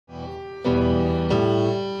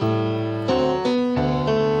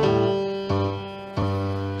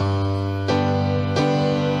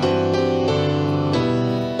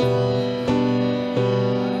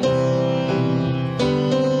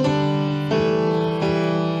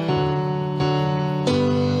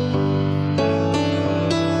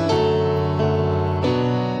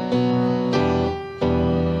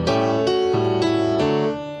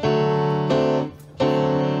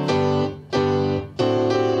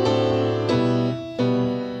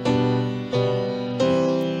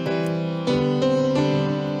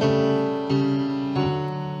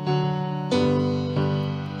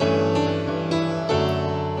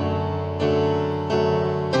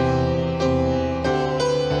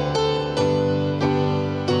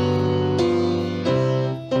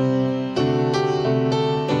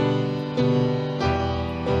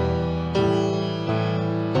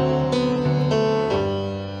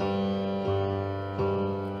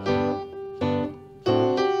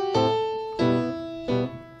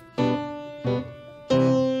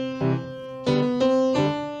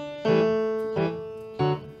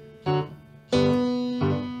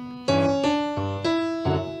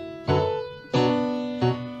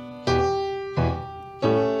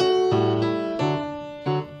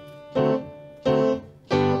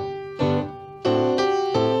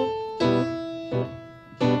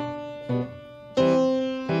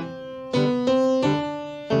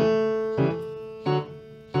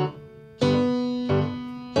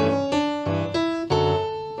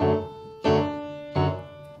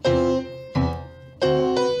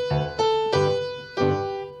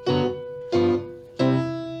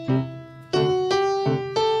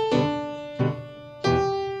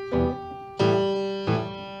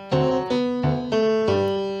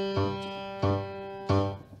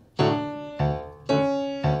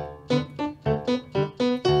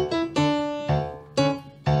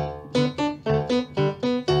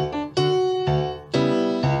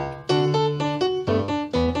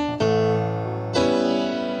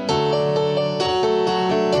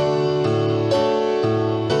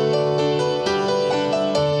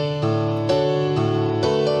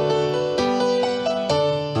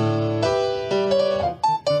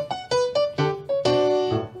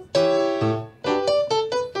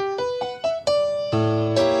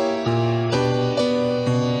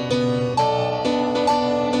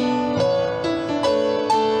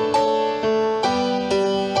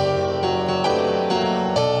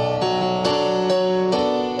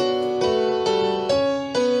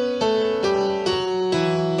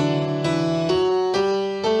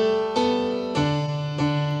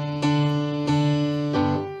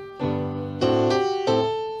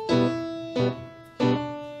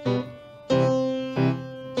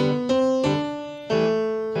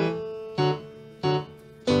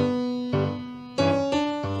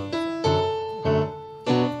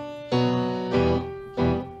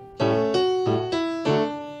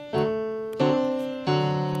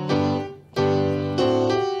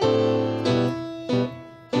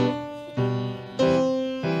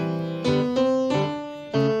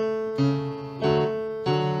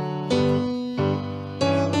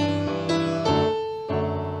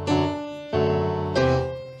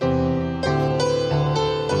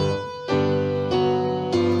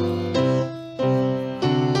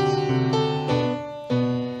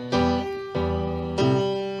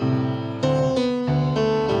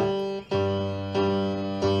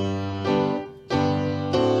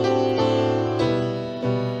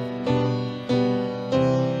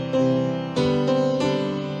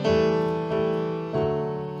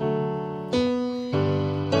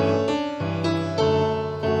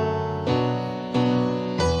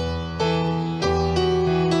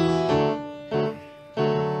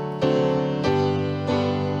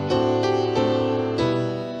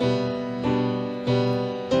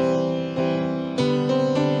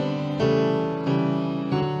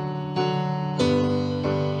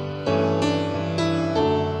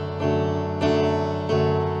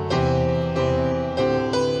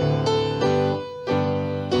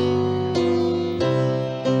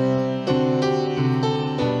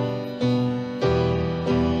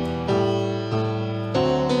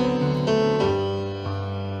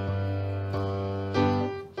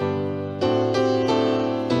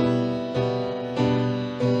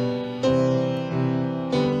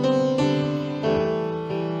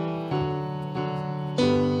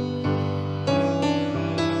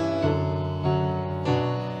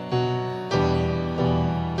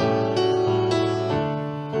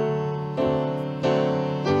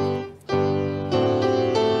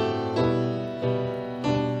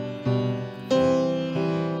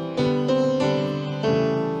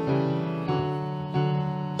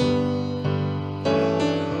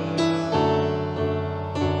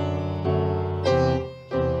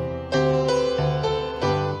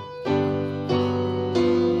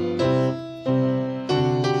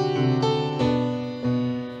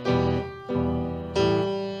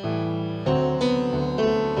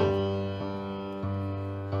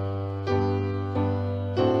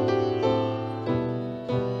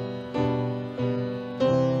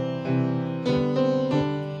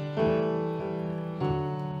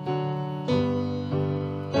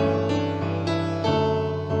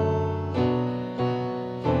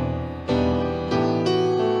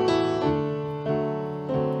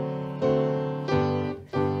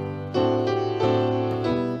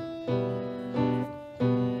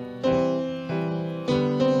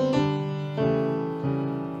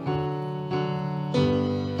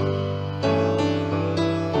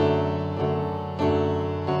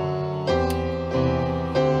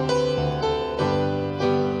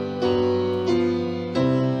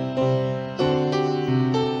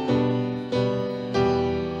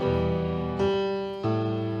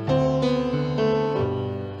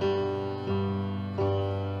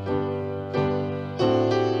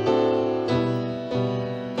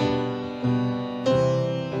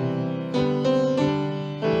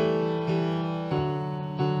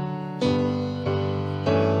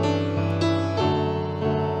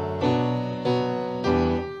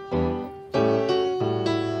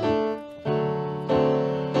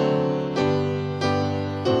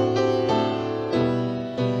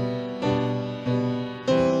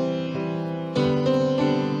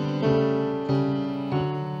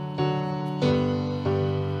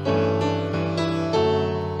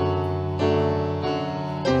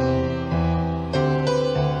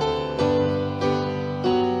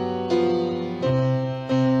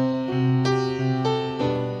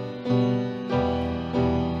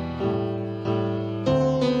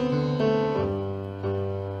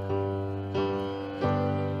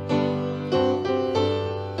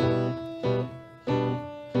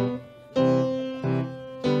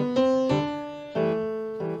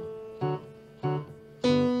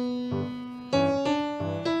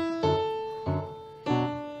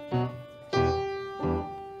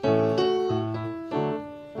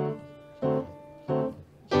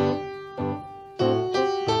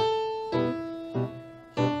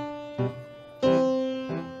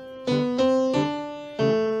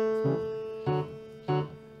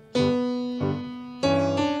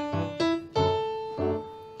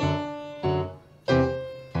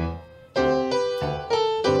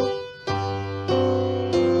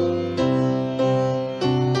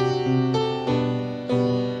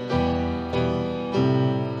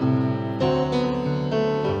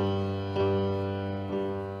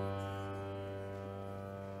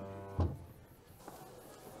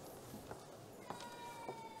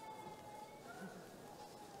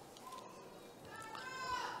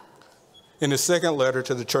In his second letter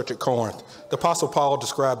to the church at Corinth, the Apostle Paul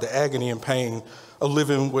described the agony and pain of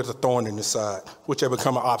living with a thorn in his side, which had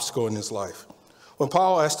become an obstacle in his life. When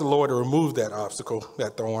Paul asked the Lord to remove that obstacle,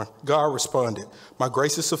 that thorn, God responded, "My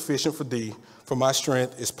grace is sufficient for thee, for my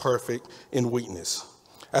strength is perfect in weakness."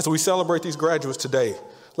 As we celebrate these graduates today,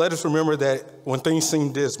 let us remember that when things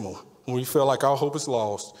seem dismal, when we feel like our hope is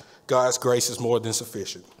lost, God's grace is more than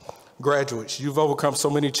sufficient. Graduates, you've overcome so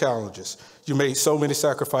many challenges. You made so many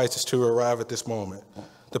sacrifices to arrive at this moment.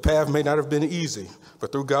 The path may not have been easy,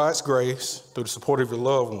 but through God's grace, through the support of your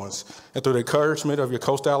loved ones, and through the encouragement of your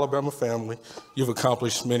Coastal Alabama family, you've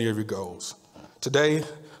accomplished many of your goals. Today,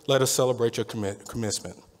 let us celebrate your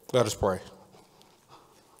commencement. Let us pray.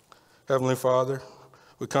 Heavenly Father,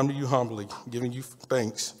 we come to you humbly, giving you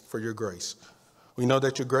thanks for your grace. We know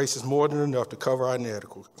that your grace is more than enough to cover our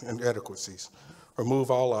inadequacies,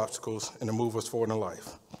 remove all obstacles, and to move us forward in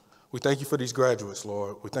life. We thank you for these graduates,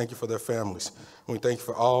 Lord. We thank you for their families, and we thank you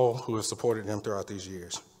for all who have supported them throughout these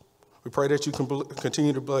years. We pray that you can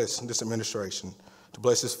continue to bless this administration, to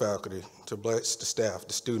bless this faculty, to bless the staff,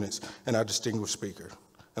 the students, and our distinguished speaker.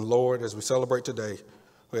 And Lord, as we celebrate today,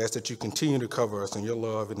 we ask that you continue to cover us in your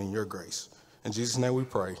love and in your grace. In Jesus' name we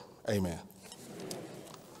pray, amen.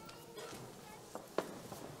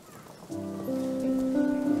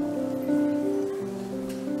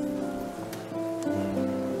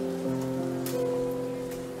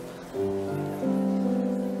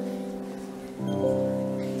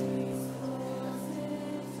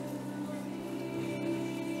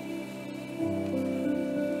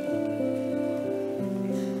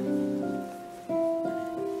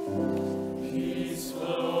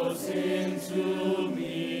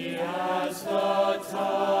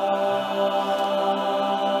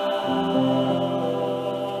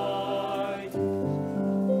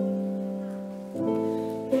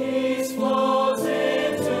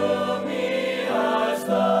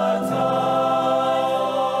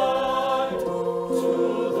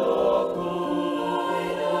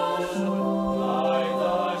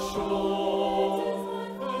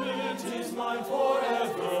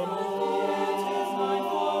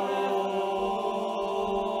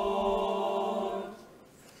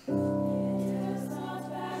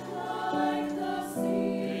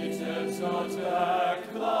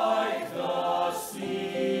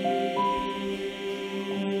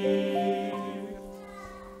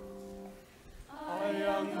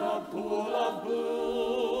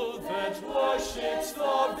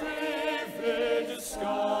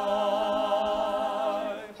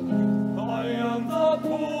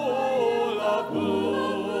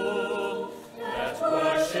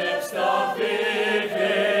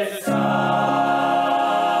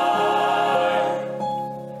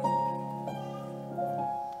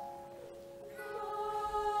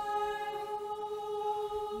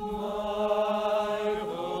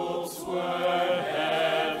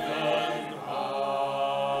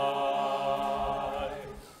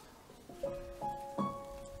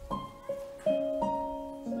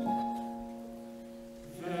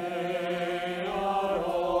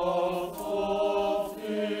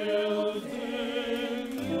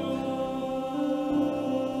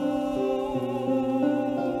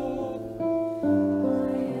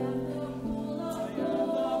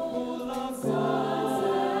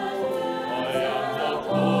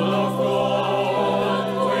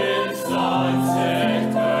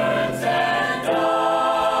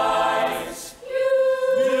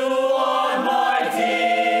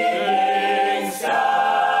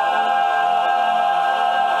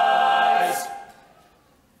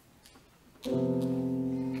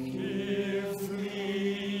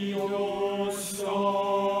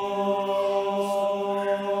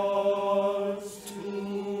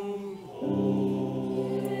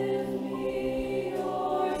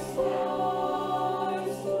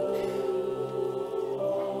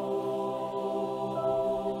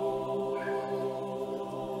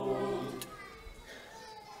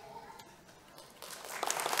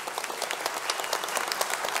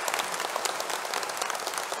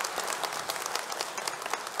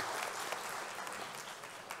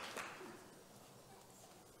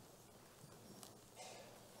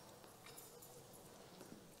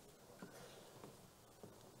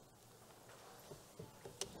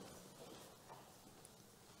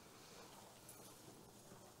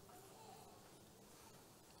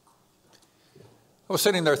 I was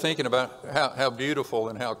sitting there thinking about how beautiful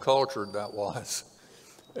and how cultured that was.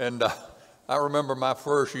 And I remember my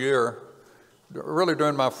first year, really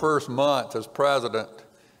during my first month as president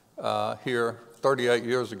here 38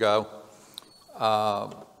 years ago,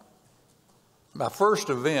 my first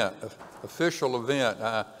event, official event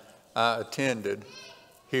I attended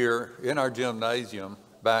here in our gymnasium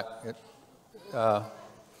back at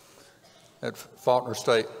Faulkner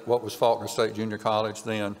State, what was Faulkner State Junior College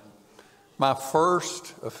then. My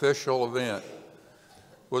first official event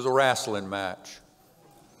was a wrestling match.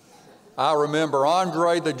 I remember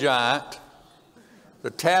Andre the Giant, the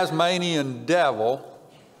Tasmanian Devil,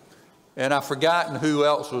 and I've forgotten who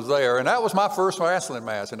else was there. And that was my first wrestling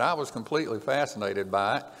match, and I was completely fascinated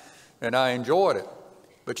by it, and I enjoyed it.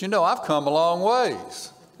 But you know, I've come a long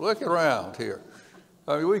ways. Look around here.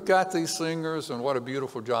 I mean, we've got these singers, and what a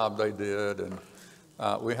beautiful job they did. And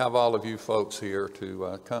we have all of you folks here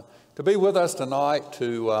to come to be with us tonight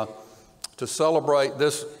to celebrate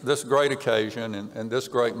this great occasion and this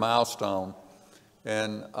great milestone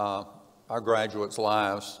in our graduates'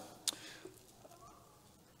 lives.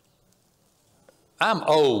 I'm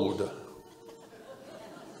old.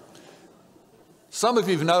 Some of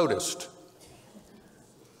you've noticed.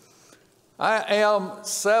 I am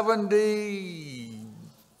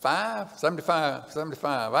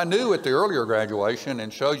 75. I knew at the earlier graduation,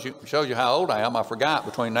 and shows you how old I am. I forgot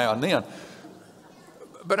between now and then.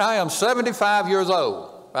 But I am 75 years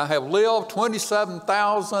old. I have lived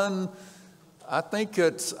 27,000, I think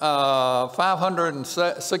it's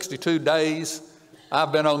 562 days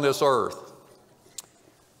I've been on this earth.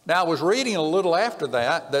 Now, I was reading a little after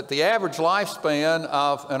that the average lifespan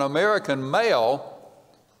of an American male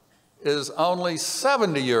is only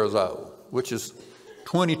 70 years old, which is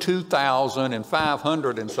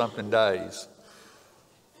 22,500 and something days.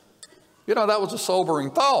 You know, that was a sobering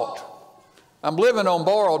thought. I'm living on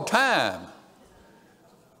borrowed time.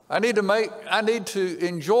 I need to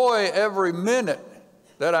enjoy every minute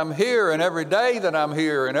that I'm here, and every day that I'm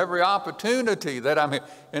here, and every opportunity that I'm here.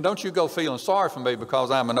 And don't you go feeling sorry for me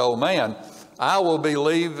because I'm an old man. I will be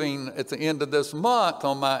leaving at the end of this month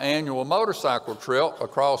on my annual motorcycle trip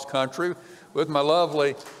across country with my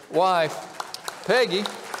lovely wife, Peggy.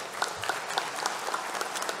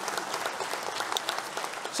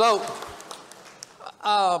 So,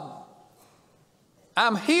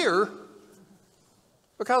 I'm here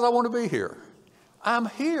because I want to be here. I'm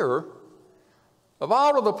here. Of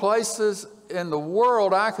all of the places in the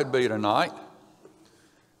world I could be tonight,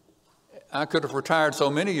 I could have retired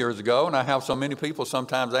so many years ago, and I have so many people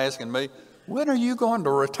sometimes asking me, when are you going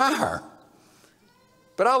to retire?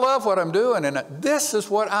 But I love what I'm doing, and this is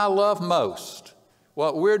what I love most,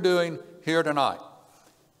 what we're doing here tonight.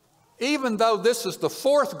 Even though this is the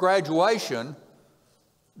fourth graduation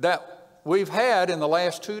that we've had in the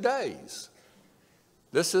last 2 days.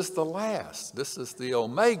 This is the last. This is the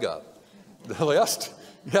Omega. The last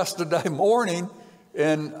yesterday morning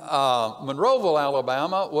in Monroeville,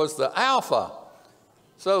 Alabama, was the Alpha.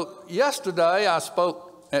 So yesterday I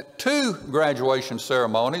spoke at 2 graduation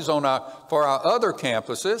ceremonies for our other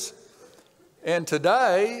campuses, and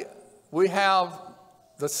today we have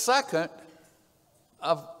the second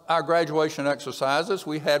of our graduation exercises.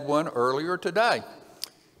 We had one earlier today.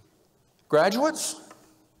 Graduates,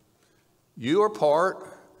 you are part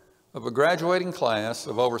of a graduating class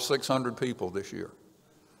of over 600 people this year.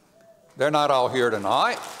 They're not all here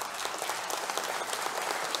tonight.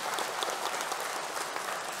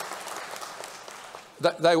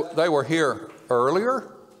 They were here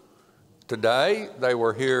earlier today. They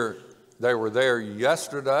were there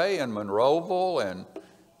yesterday in Monroeville, and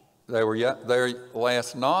they were there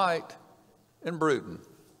last night in Bruton.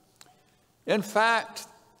 In fact,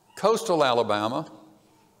 coastal Alabama,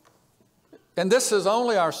 and this is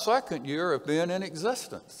only our second year of being in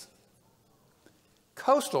existence.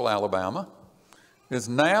 Coastal Alabama is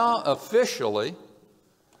now officially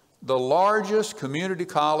the largest community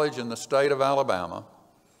college in the state of Alabama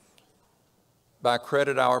by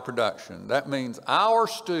credit hour production. That means our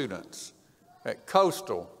students at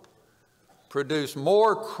Coastal produce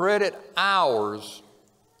more credit hours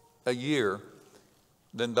a year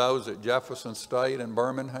than those at Jefferson State and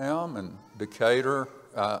Birmingham and Decatur,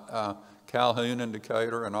 Calhoun and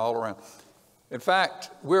Decatur, and all around. In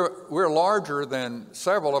fact, we're larger than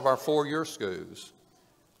several of our four-year schools.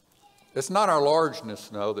 It's not our largeness,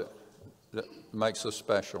 though, that makes us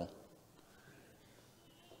special.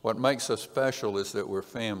 What makes us special is that we're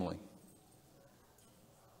family.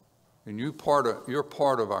 And you're part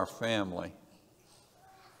of our family.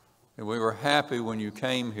 And we were happy when you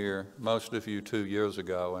came here, most of you 2 years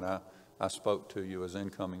ago, and I spoke to you as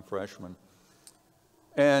incoming freshmen.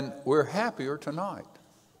 And we're happier tonight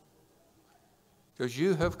because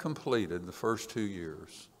you have completed the first 2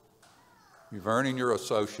 years. You've earned your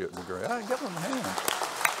associate degree. Give them a hand.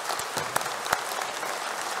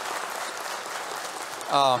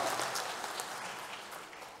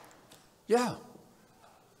 Yeah,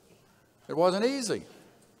 it wasn't easy.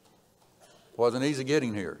 Wasn't easy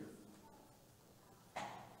getting here.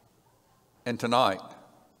 And tonight,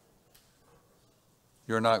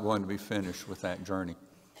 you're not going to be finished with that journey.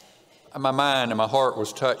 My mind and my heart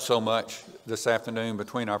was touched so much this afternoon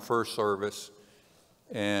between our first service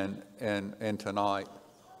and tonight.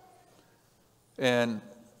 And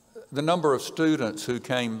the number of students who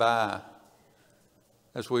came by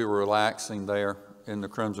as we were relaxing there in the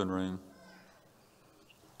Crimson Room.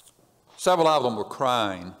 Several of them were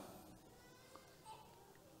crying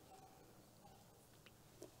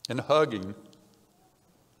and hugging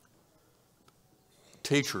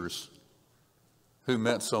teachers who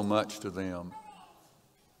meant so much to them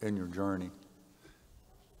in your journey.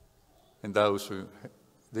 And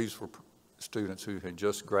these were students who had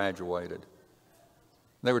just graduated.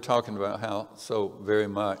 They were talking about how so very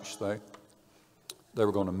much they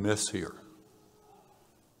were going to miss here.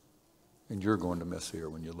 And you're going to miss here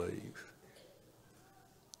when you leave.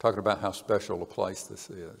 Talking about how special a place this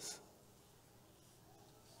is.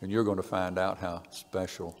 And you're going to find out how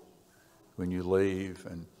special when you leave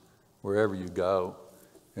and wherever you go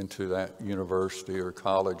into that university or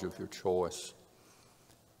college of your choice.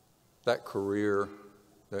 That career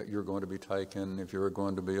that you're going to be taking, if you're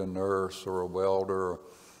going to be a nurse or a welder,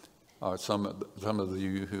 or some of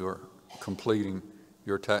you who are completing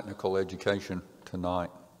your technical education tonight,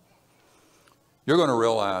 you're going to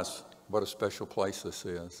realize what a special place this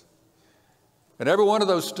is. And every one of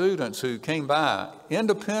those students who came by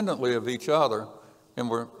independently of each other and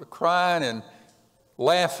were crying and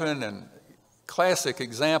laughing, and classic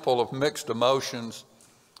example of mixed emotions,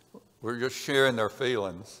 were just sharing their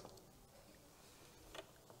feelings.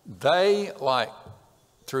 They, like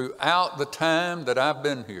throughout the time that I've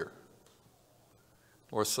been here,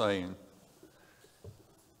 were saying,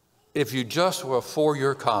 if you just were a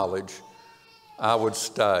four-year college, I would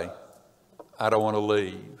stay. I don't want to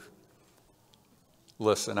leave.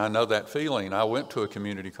 Listen, I know that feeling. I went to a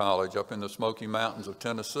community college up in the Smoky Mountains of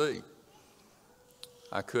Tennessee.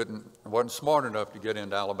 I wasn't smart enough to get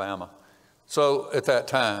into Alabama. So at that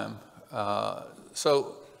time,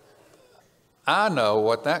 so I know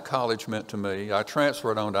what that college meant to me. I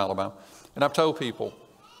transferred on to Alabama. And I've told people,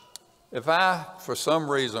 if I, for some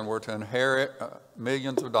reason, were to inherit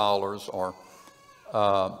millions of dollars or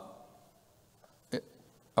I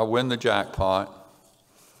win the jackpot,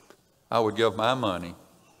 I would give my money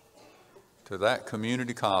to that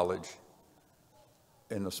community college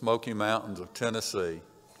in the Smoky Mountains of Tennessee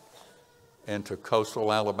and to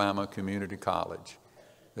Coastal Alabama Community College.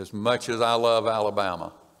 As much as I love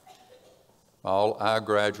Alabama, I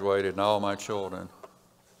graduated and all my children,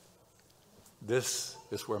 this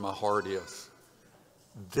is where my heart is.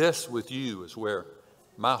 This with you is where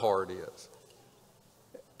my heart is.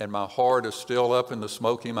 And my heart is still up in the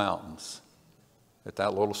Smoky Mountains at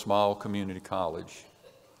that little small community college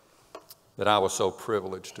that I was so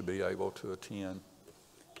privileged to be able to attend.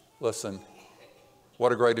 Listen,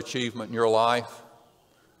 what a great achievement in your life.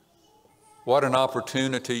 What an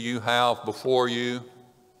opportunity you have before you.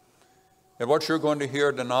 And what you're going to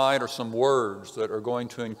hear tonight are some words that are going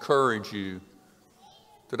to encourage you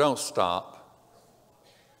to don't stop.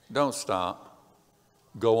 Don't stop.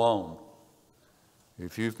 Go on.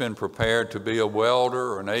 If you've been prepared to be a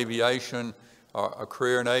welder or an aviation, or a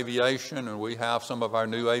career in aviation, and we have some of our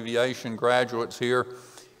new aviation graduates here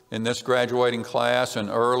in this graduating class and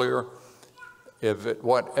earlier,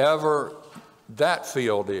 whatever that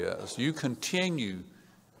field is, you continue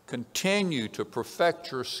to perfect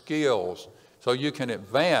your skills so you can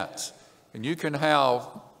advance and you can have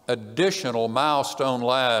additional milestone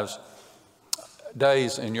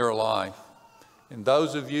days in your life. And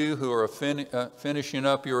those of you who are finishing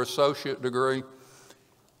up your associate degree,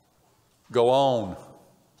 go on,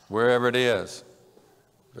 wherever it is.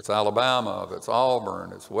 If it's Alabama, if it's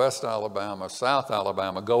Auburn, it's West Alabama, South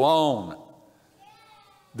Alabama, go on.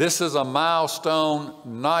 This is a milestone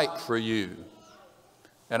night for you.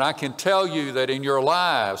 And I can tell you that in your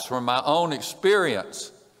lives, from my own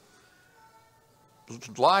experience,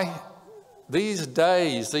 these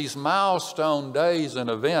days, these milestone days and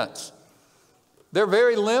events, they're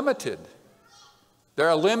very limited.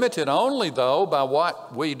 They're limited only, though, by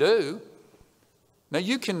what we do. Now,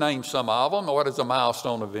 you can name some of them. What is a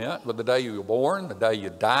milestone event? But the day you were born, the day you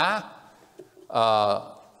die,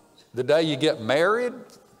 the day you get married,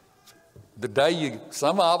 the day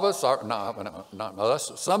some of us are, no, not us,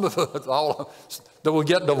 some of us all that will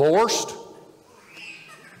get divorced.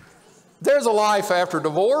 There's a life after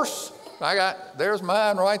divorce. There's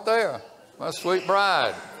mine right there, my sweet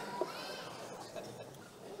bride.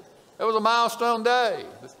 It was a milestone day.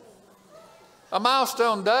 A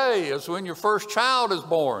milestone day is when your first child is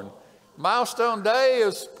born. Milestone day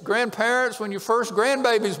is grandparents when your first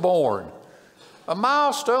grandbaby's born. A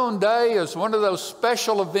milestone day is one of those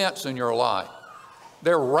special events in your life.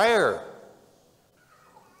 They're rare.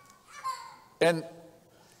 And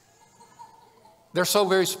they're so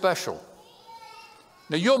very special.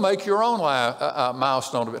 Now, you'll make your own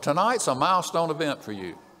milestone event. Tonight's a milestone event for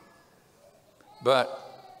you.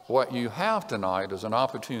 But what you have tonight is an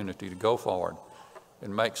opportunity to go forward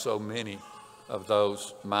and make so many of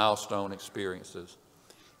those milestone experiences.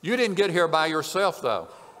 You didn't get here by yourself, though.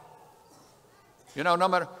 You know, no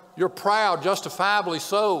matter, you're proud, justifiably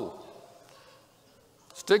so.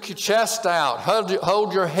 Stick your chest out,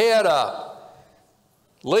 hold your head up.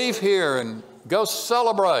 Leave here and go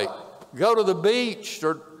celebrate. Go to the beach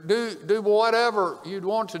or do whatever you'd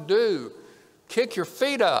want to do. Kick your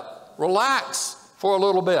feet up. Relax for a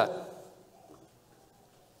little bit.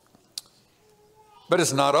 But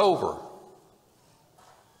it's not over.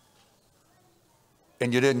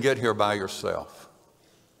 And you didn't get here by yourself.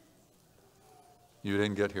 You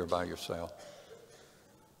didn't get here by yourself.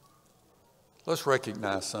 Let's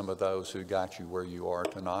recognize some of those who got you where you are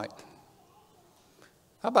tonight.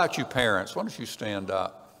 How about you parents? Why don't you stand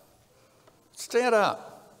up? Stand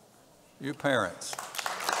up, you parents.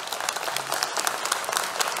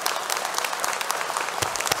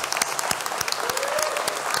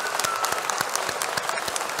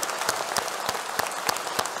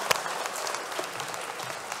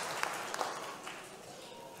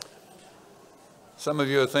 Some of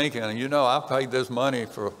you are thinking, you know, I've paid this money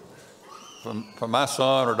for my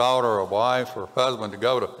son or daughter or wife or husband to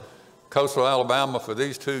go to Coastal Alabama for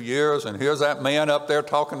these 2 years, and here's that man up there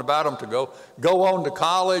talking about them to go on to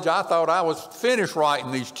college. I thought I was finished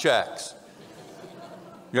writing these checks.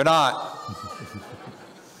 You're not.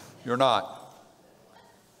 You're not.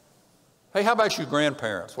 Hey, how about you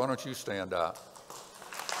grandparents? Why don't you stand up?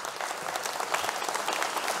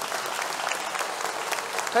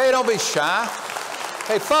 Hey, don't be shy.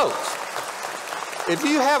 Hey, folks, if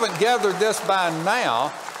you haven't gathered this by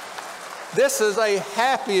now, this is a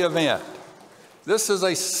happy event. This is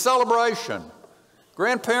a celebration.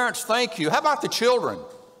 Grandparents, thank you. How about the children?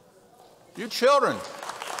 You children.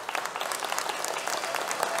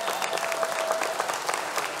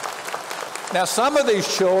 Now, some of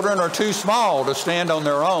these children are too small to stand on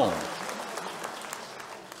their own.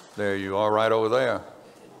 There you are, right over there.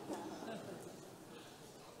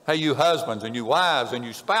 Hey, you husbands and you wives and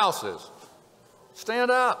you spouses, stand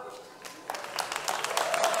up.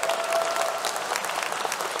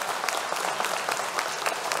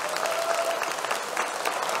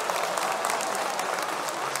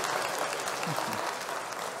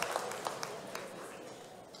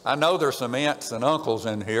 I know there's some aunts and uncles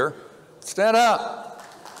in here. Stand up.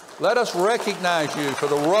 Let us recognize you for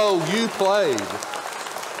the role you played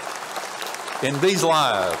in these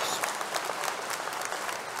lives.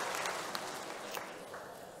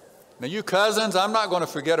 Now, you cousins, I'm not going to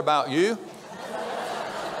forget about you.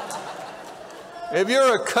 If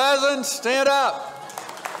you're a cousin, stand up.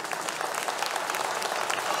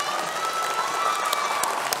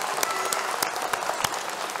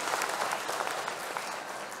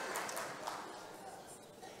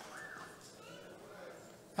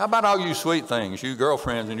 How about all you sweet things, you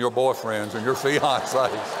girlfriends and your boyfriends and your fiancés?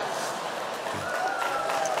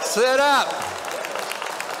 Sit up.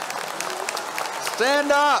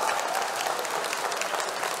 Stand up.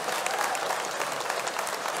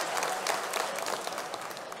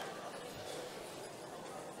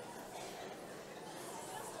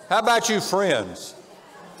 How about you friends?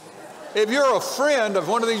 If you're a friend of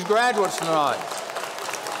one of these graduates tonight,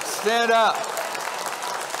 stand up.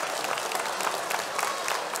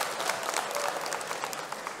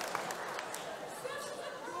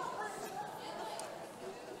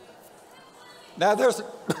 Now, there's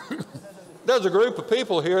a group of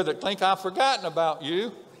people here that think I've forgotten about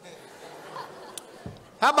you.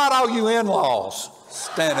 How about all you in-laws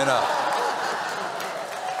standing up?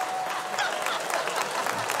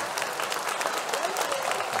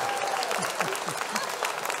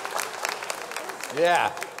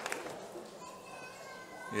 Yeah.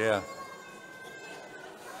 Yeah.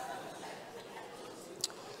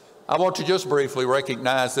 I want to just briefly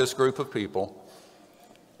recognize this group of people.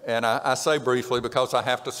 And I say briefly because I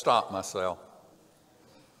have to stop myself.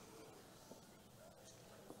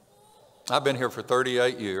 I've been here for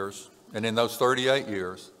 38 years, and in those 38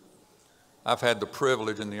 years, I've had the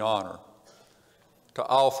privilege and the honor to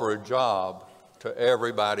offer a job to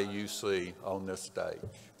everybody you see on this stage.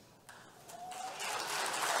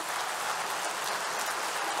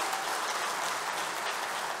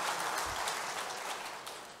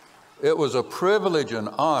 It was a privilege and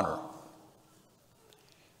honor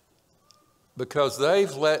because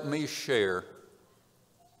they've let me share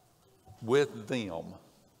with them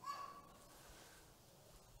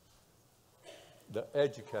the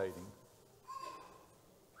educating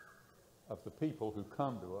of the people who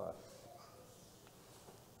come to us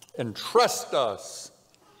and trust us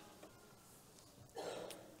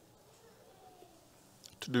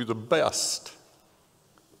to do the best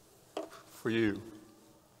for you.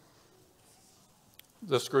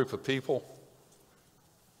 This group of people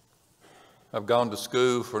have gone to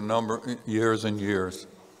school for a number of years and years.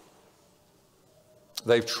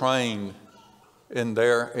 They've trained in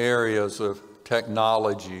their areas of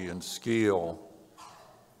technology and skill.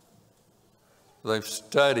 They've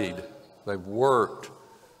studied, they've worked,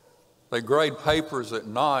 they grade papers at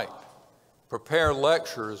night, prepare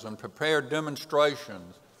lectures and prepare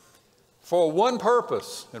demonstrations for one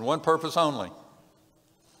purpose and one purpose only.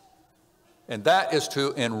 And that is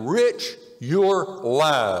to enrich your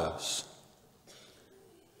lives,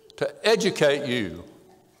 to educate you,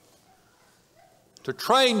 to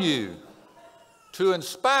train you, to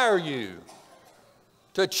inspire you,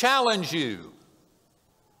 to challenge you.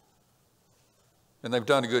 And they've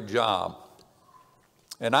done a good job.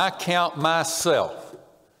 And I count myself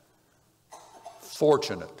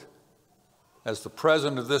fortunate as the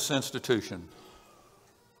president of this institution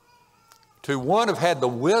to, one, have had the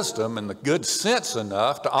wisdom and the good sense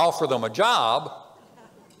enough to offer them a job,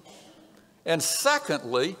 and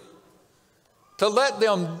secondly, to let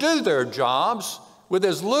them do their jobs with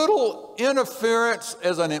as little interference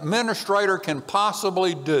as an administrator can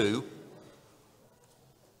possibly do.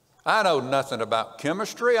 I know nothing about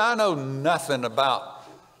chemistry. I know nothing about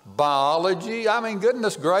biology. I mean,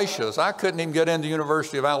 goodness gracious, I couldn't even get into the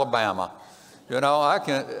University of Alabama. I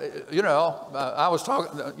was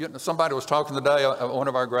talking, somebody was talking today, one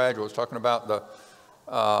of our graduates talking about they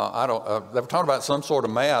were talking about some sort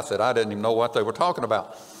of math that I didn't even know what they were talking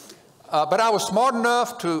about. But I was smart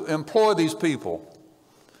enough to employ these people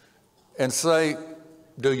and say,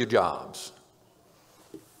 do your jobs.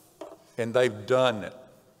 And they've done it.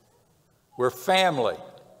 We're family.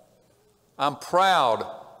 I'm proud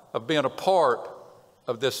of being a part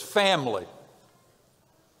of this family.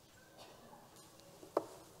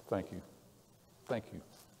 Thank you. Thank you.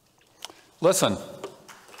 Listen.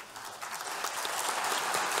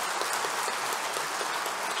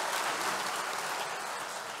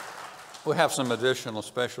 We have some additional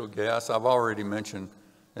special guests. I've already mentioned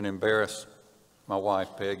and embarrassed my wife,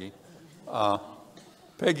 Peggy.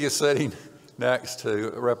 Peggy is sitting next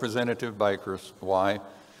to Representative Baker's wife,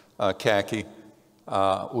 Khaki.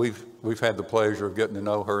 We've had the pleasure of getting to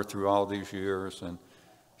know her through all these years, and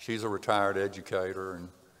she's a retired educator, and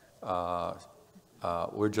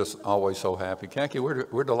we're just always so happy. Khaki,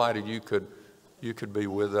 we're delighted you could be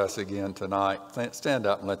with us again tonight. Stand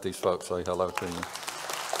up and let these folks say hello to you.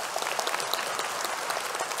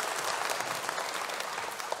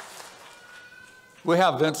 We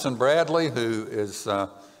have Vincent Bradley, who is a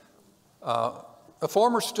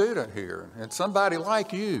former student here, and somebody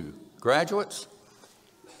like you, graduates,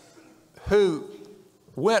 who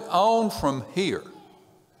went on from here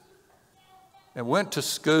and went to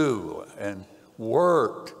school and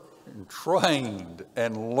worked and trained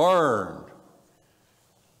and learned.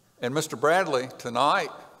 And Mr. Bradley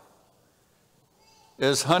tonight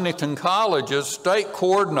is Huntington College's state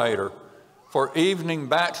coordinator for evening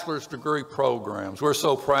bachelor's degree programs. We're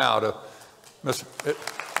so proud of Mr.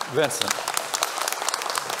 Vincent.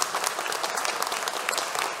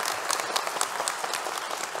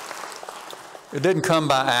 It didn't come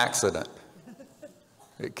by accident.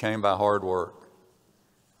 It came by hard work.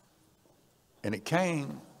 And it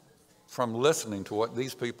came from listening to what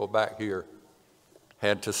these people back here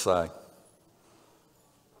had to say.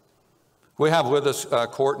 We have with us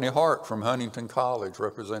Courtney Hart from Huntington College,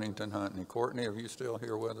 representing Huntington. Courtney, are you still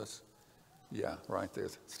here with us? Yeah, right there.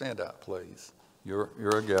 Stand up, please. You're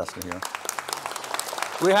a guest here.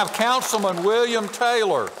 We have Councilman William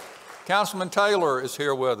Taylor. Councilman Taylor is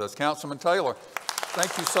here with us. Councilman Taylor,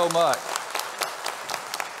 thank you so much.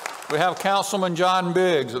 We have Councilman John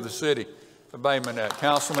Biggs of the city of Bay Minette.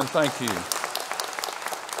 Councilman, thank you.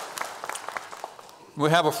 We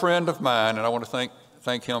have a friend of mine, and I want to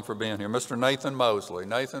thank him for being here, Mr. Nathan Mosley.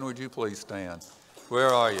 Nathan, would you please stand? Where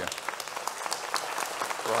are you?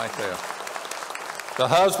 Right there. The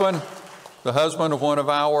husband of one of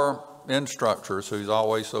our instructors who's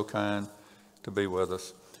always so kind to be with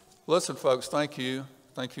us. Listen, folks, thank you.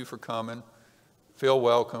 Thank you for coming. Feel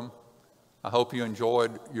welcome. I hope you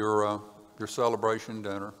enjoyed your celebration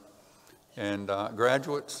dinner. And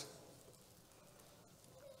graduates,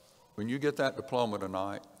 when you get that diploma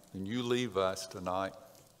tonight and you leave us tonight,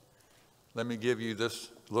 let me give you this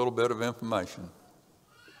little bit of information.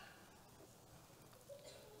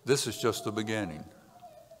 This is just the beginning.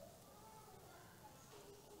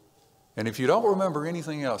 And if you don't remember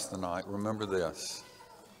anything else tonight, remember this.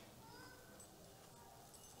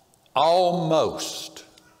 Almost,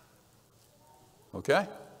 okay?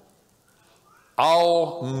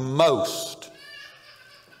 Almost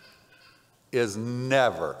is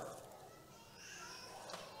never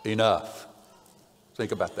enough.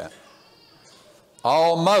 Think about that.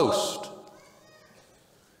 Almost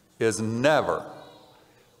is never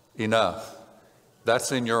enough.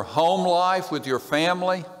 That's in your home life with your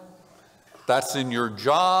family. That's in your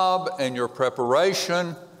job and your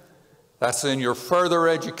preparation. That's in your further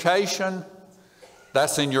education.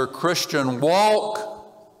 That's in your Christian walk.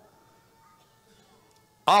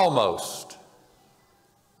 Almost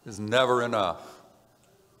is never enough.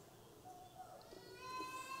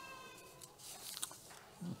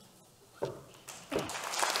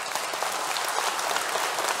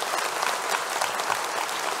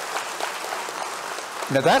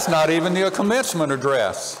 Now, that's not even the commencement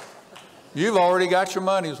address. You've already got your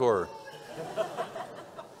money's worth.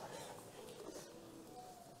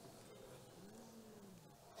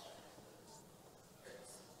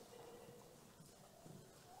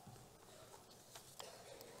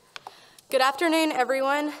 Good afternoon,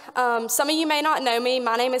 everyone. Some of you may not know me.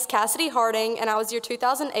 My name is Cassidy Harding, and I was your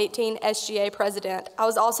 2018 SGA president. I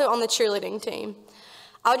was also on the cheerleading team.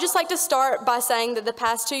 I would just like to start by saying that the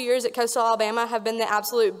past 2 years at Coastal Alabama have been the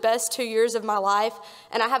absolute best 2 years of my life,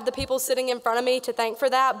 and I have the people sitting in front of me to thank for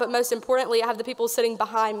that, but most importantly, I have the people sitting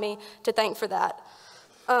behind me to thank for that.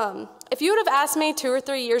 If you would have asked me 2 or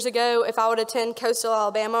 3 years ago if I would attend Coastal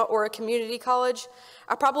Alabama or a community college,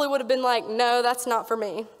 I probably would have been like, no, that's not for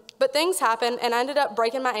me. But things happened, and I ended up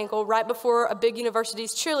breaking my ankle right before a big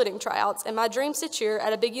university's cheerleading tryouts, and my dreams to cheer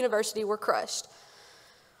at a big university were crushed.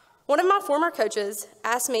 One of my former coaches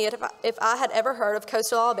asked me if I had ever heard of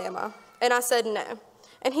Coastal Alabama, and I said no.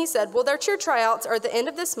 And he said, well, their cheer tryouts are at the end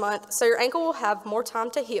of this month, so your ankle will have more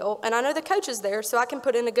time to heal, and I know the coach is there, so I can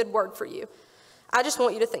put in a good word for you. I just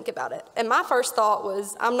want you to think about it. And my first thought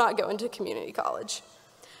was, I'm not going to community college.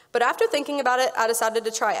 But after thinking about it, I decided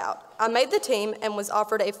to try out. I made the team and was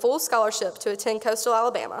offered a full scholarship to attend Coastal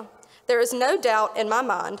Alabama. There is no doubt in my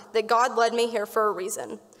mind that God led me here for a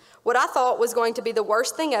reason. What I thought was going to be the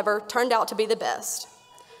worst thing ever turned out to be the best.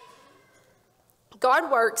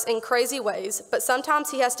 God works in crazy ways, but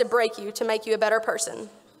sometimes he has to break you to make you a better person.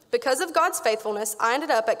 Because of God's faithfulness, I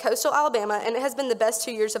ended up at Coastal Alabama, and it has been the best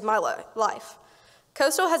 2 years of my life.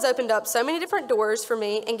 Coastal has opened up so many different doors for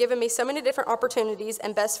me and given me so many different opportunities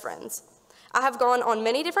and best friends. I have gone on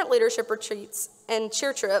many different leadership retreats and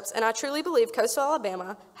cheer trips, and I truly believe Coastal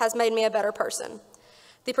Alabama has made me a better person.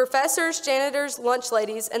 The professors, janitors, lunch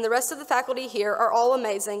ladies, and the rest of the faculty here are all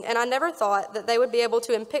amazing, and I never thought that they would be able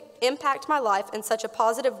to impact my life in such a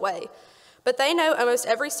positive way. But they know almost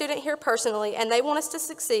every student here personally, and they want us to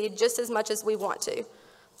succeed just as much as we want to.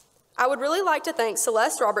 I would really like to thank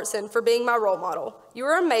Celeste Robertson for being my role model. You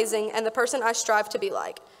are amazing and the person I strive to be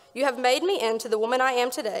like. You have made me into the woman I am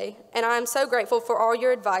today, and I am so grateful for all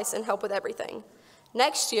your advice and help with everything.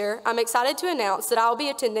 Next year, I'm excited to announce that I will be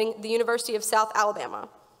attending the University of South Alabama.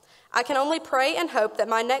 I can only pray and hope that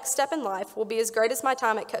my next step in life will be as great as my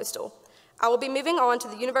time at Coastal. I will be moving on to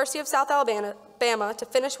the University of South Alabama to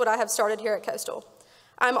finish what I have started here at Coastal.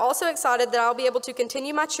 I'm also excited that I'll be able to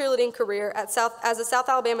continue my cheerleading career as a South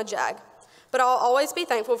Alabama Jag, but I'll always be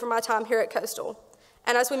thankful for my time here at Coastal.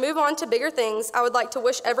 And as we move on to bigger things, I would like to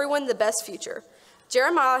wish everyone the best future.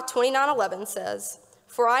 Jeremiah 29:11 says,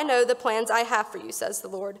 "For I know the plans I have for you, says the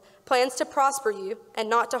Lord, plans to prosper you and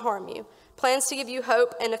not to harm you, plans to give you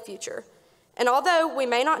hope and a future." And although we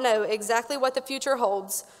may not know exactly what the future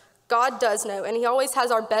holds, God does know, and he always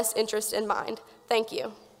has our best interest in mind. Thank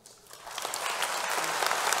you.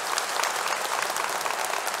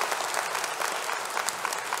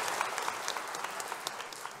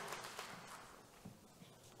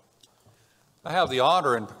 I have the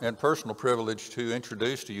honor and personal privilege to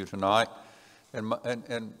introduce to you tonight,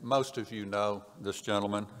 and most of you know this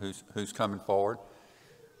gentleman who's coming forward,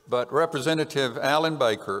 but Representative Alan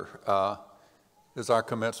Baker is our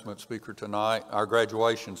commencement speaker tonight, our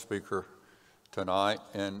graduation speaker tonight,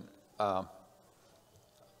 and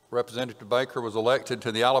Representative Baker was elected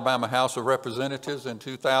to the Alabama House of Representatives in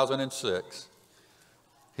 2006.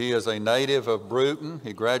 He is a native of Brewton.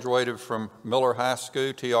 He graduated from Miller High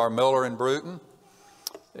School, T.R. Miller in Brewton.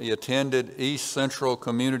 He attended East Central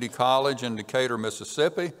Community College in Decatur,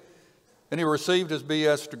 Mississippi, and he received his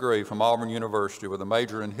BS degree from Auburn University with a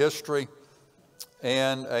major in history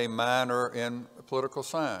and a minor in political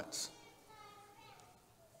science.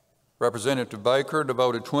 Representative Baker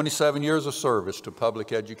devoted 27 years of service to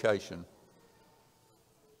public education.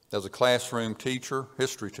 As a classroom teacher,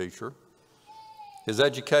 history teacher, his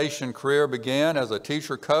education career began as a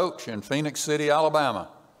teacher coach in Phoenix City, Alabama.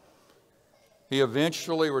 He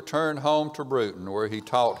eventually returned home to Bruton, where he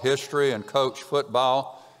taught history and coached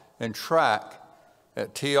football and track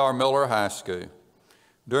at T.R. Miller High School.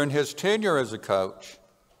 During his tenure as a coach,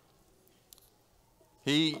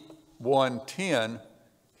 he won 10,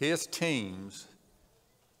 his teams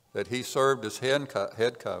that he served as head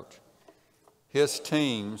coach, his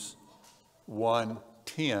teams won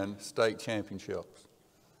 10 state championships.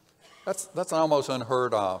 That's an almost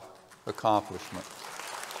unheard of accomplishment.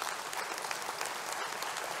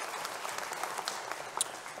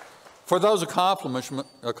 For those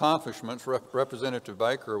accomplishments, Representative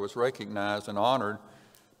Baker was recognized and honored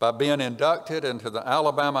by being inducted into the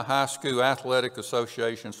Alabama High School Athletic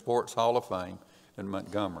Association Sports Hall of Fame in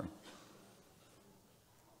Montgomery.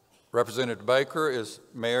 Representative Baker is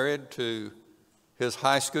married to his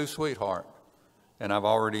high school sweetheart, and I've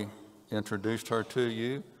already introduced her to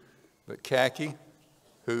you, but Khaki,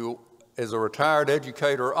 who is a retired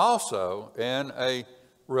educator also and a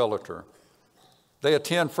realtor. They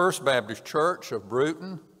attend First Baptist Church of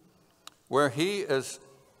Bruton, where he plays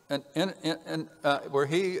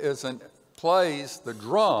the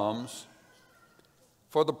drums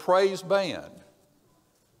for the praise band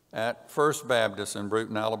at First Baptist in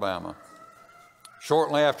Bruton, Alabama.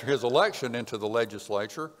 Shortly after his election into the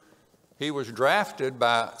legislature, he was drafted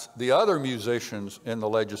by the other musicians in the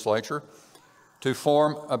legislature to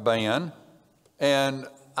form a band, and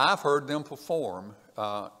I've heard them perform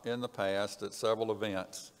in the past at several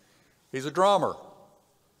events. He's a drummer.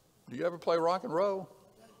 Do you ever play rock and roll?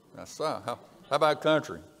 Yes, sir. How about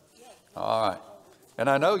country? All right. And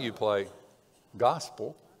I know you play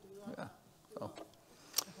gospel. Yeah. So.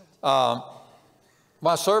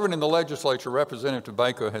 While serving in the legislature, Representative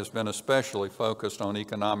Baker has been especially focused on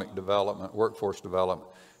economic development, workforce development,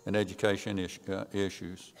 and education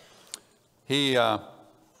issues. He,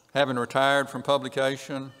 having retired from public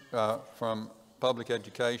education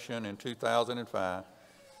in 2005,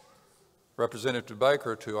 Representative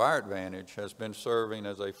Baker, to our advantage, has been serving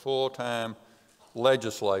as a full-time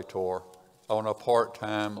legislator on a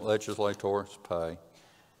part-time legislator's pay.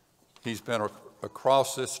 He's been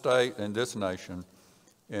across this state and this nation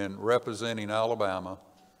in representing Alabama,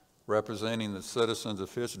 representing the citizens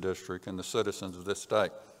of his district and the citizens of this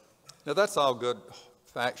state. Now, that's all good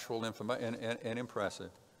factual information and impressive.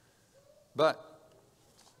 But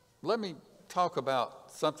let me talk about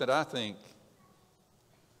something I think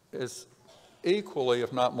is equally,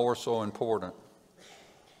 if not more so, important.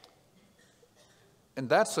 And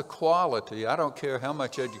that's a quality. I don't care how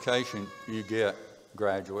much education you get,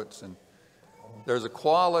 graduates, and there's a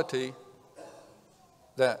quality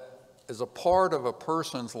that is a part of a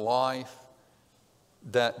person's life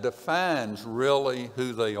that defines really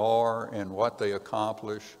who they are and what they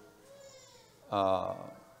accomplish. And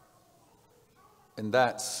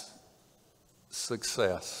that's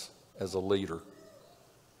success as a leader.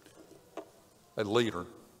 A leader.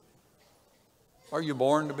 Are you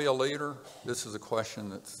born to be a leader? This is a question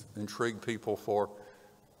that's intrigued people for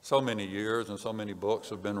so many years, and so many books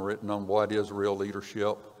have been written on what is real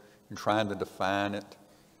leadership and trying to define it.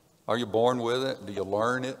 Are you born with it? Do you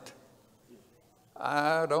learn it?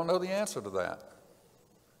 I don't know the answer to that.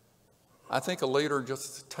 I think a leader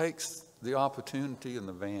just takes the opportunity and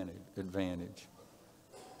the advantage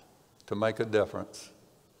to make a difference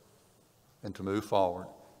and to move forward.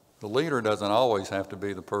 The leader doesn't always have to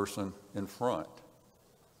be the person in front.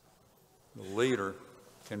 The leader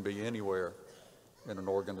can be anywhere in an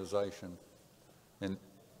organization and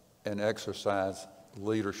exercise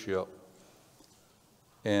leadership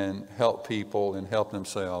and help people and help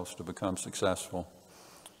themselves to become successful.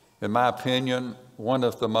 In my opinion, one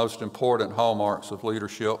of the most important hallmarks of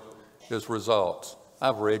leadership is results.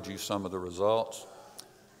 I've read you some of the results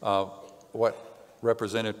of what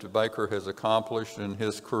Representative Baker has accomplished in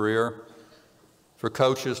his career. For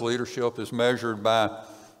coaches, leadership is measured by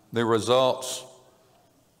the results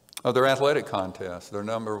of their athletic contests, their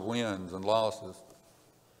number of wins and losses,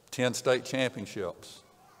 10 state championships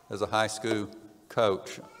as a high school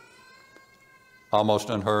coach, almost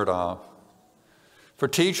unheard of. For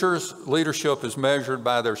teachers, leadership is measured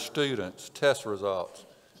by their students' test results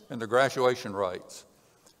and their graduation rates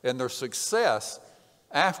and their success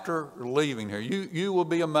after leaving here. You will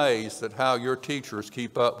be amazed at how your teachers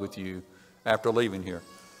keep up with you after leaving here.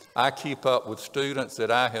 I keep up with students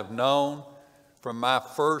that I have known from my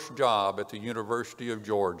first job at the University of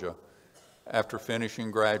Georgia after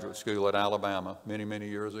finishing graduate school at Alabama many, many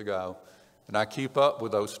years ago. And I keep up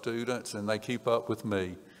with those students, and they keep up with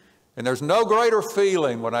me. And there's no greater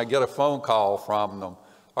feeling when I get a phone call from them,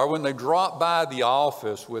 or when they drop by the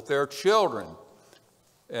office with their children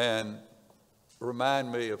and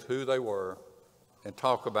remind me of who they were and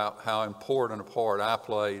talk about how important a part I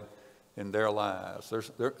played in their lives.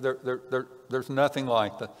 There's nothing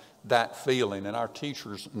like that feeling, and our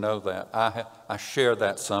teachers know that. I share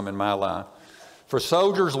that some in my life. For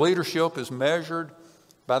soldiers, leadership is measured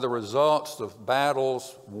by the results of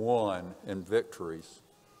battles won and victories.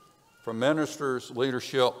 For ministers,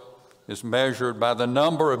 leadership is measured by the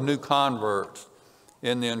number of new converts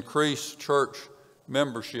in the increased church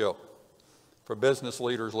membership. For business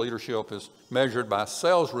leaders, leadership is measured by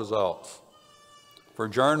sales results. For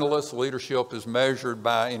journalists, leadership is measured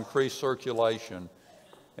by increased circulation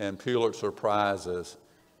and Pulitzer Prizes.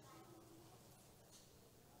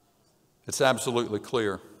 It's absolutely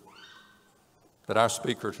clear that our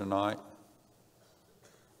speaker tonight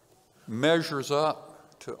measures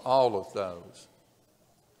up to all of those.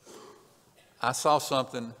 I saw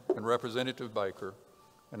something in Representative Baker,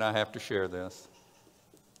 and I have to share this.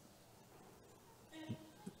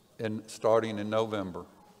 Starting in November,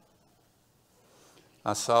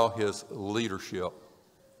 I saw his leadership.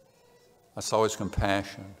 I saw his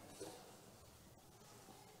compassion.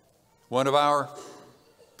 One of our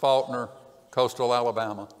Faulkner, Coastal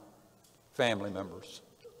Alabama family members,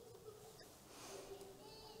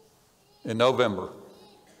 in November,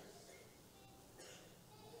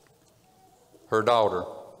 her daughter,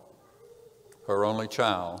 her only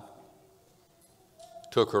child,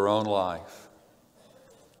 took her own life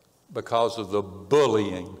because of the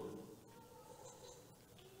bullying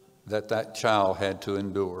that child had to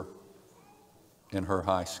endure in her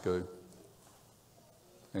high school,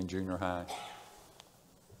 in junior high.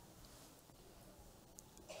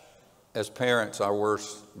 As parents, our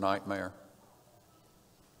worst nightmare.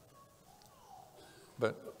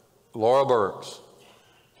 But Laura Burks,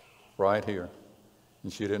 right here,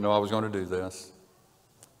 and she didn't know I was going to do this,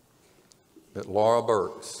 but Laura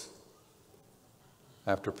Burks,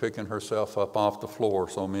 after picking herself up off the floor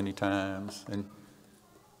so many times and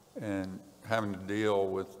having to deal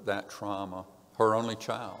with that trauma, her only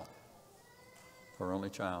child.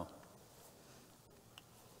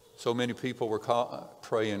 So many people were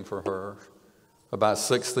praying for her, about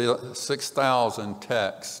 6,000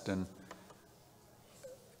 texts and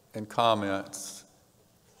comments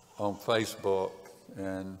on Facebook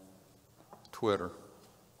and Twitter.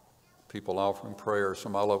 People offering prayers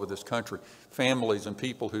from all over this country. Families and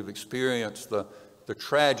people who've experienced the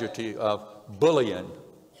tragedy of bullying.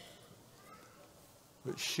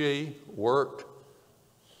 But she worked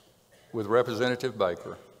with Representative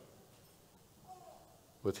Baker,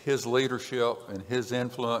 with his leadership and his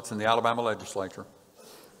influence in the Alabama legislature.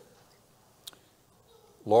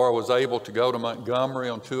 Laura was able to go to Montgomery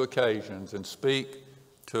on 2 occasions and speak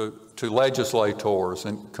to legislators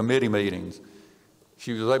and committee meetings.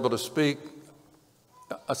 She was able to speak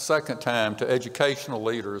a second time to educational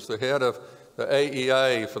leaders, the head of the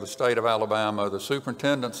AEA for the state of Alabama, the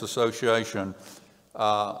Superintendent's Association,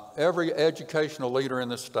 every educational leader in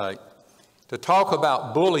the state, to talk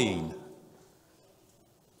about bullying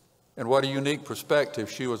and what a unique perspective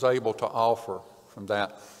she was able to offer from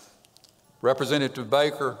that. Representative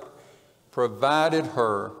Baker provided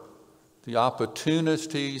her the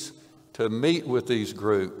opportunities to meet with these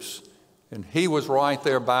groups, and he was right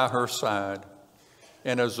there by her side.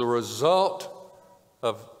 And as a result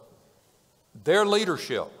of their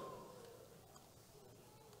leadership,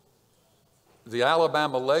 the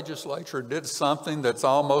Alabama legislature did something that's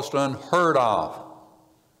almost unheard of.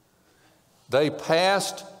 They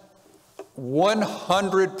passed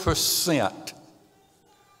 100%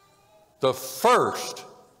 the first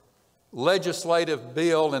legislative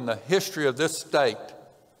bill in the history of this state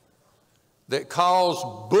that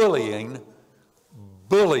calls bullying.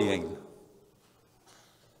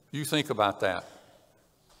 You think about that.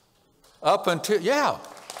 Up until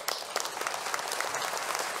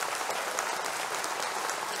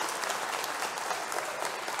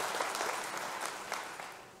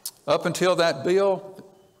that bill,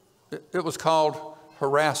 it was called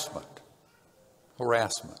harassment.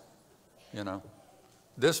 You know,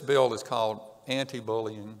 this bill is called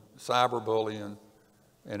anti-bullying, cyberbullying,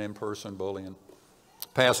 and in-person bullying.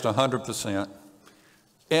 Passed 100%.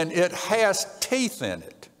 And it has teeth in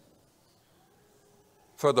it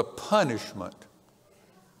for the punishment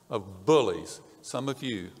of bullies. Some of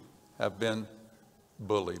you have been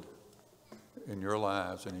bullied in your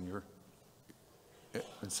lives and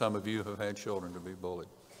some of you have had children to be bullied.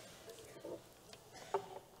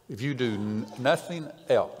 if you do nothing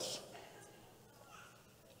else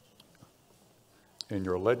in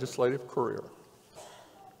your legislative career,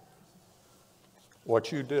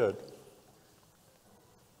 what you did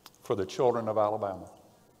for the children of Alabama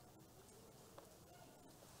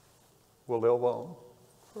will live on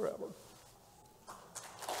forever.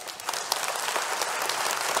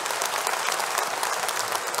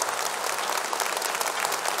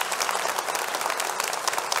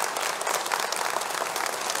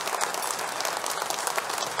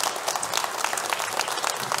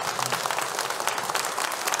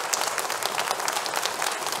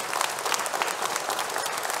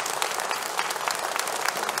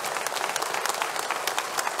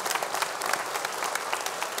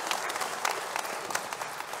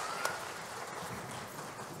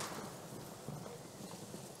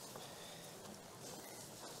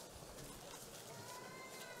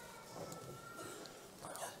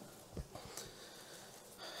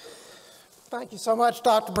 Thank you so much,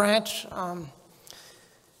 Dr. Branch.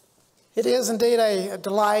 It is indeed a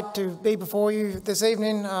delight to be before you this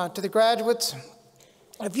evening. To the graduates,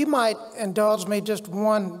 if you might indulge me just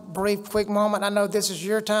one brief, quick moment. I know this is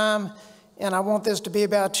your time, and I want this to be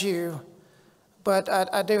about you, but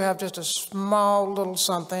I do have just a small little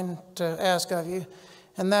something to ask of you,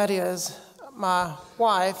 and that is my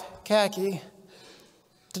wife, Khaki.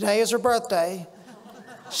 Today is her birthday.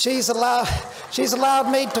 She has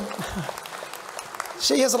allowed me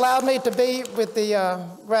to be with the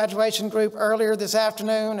graduation group earlier this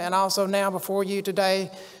afternoon and also now before you today.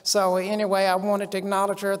 So anyway, I wanted to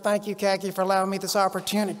acknowledge her. Thank you, Khaki, for allowing me this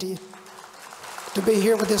opportunity to be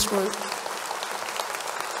here with this group.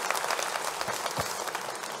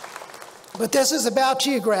 But this is about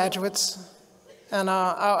you, graduates. And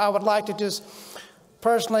I would like to just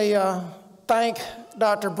personally thank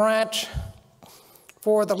Dr. Branch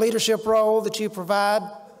for the leadership role that you provide.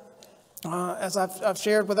 As I've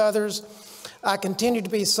shared with others, I continue to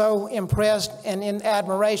be so impressed and in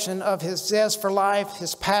admiration of his zest for life,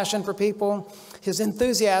 his passion for people, his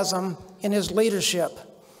enthusiasm in his leadership.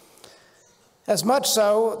 As much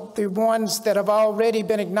so, the ones that have already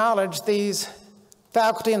been acknowledged, these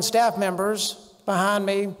faculty and staff members behind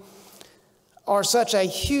me, are such a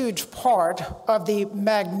huge part of the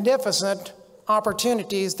magnificent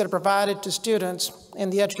opportunities that are provided to students in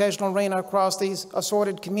the educational arena across these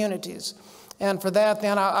assorted communities. And for that,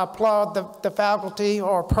 then, I applaud the faculty,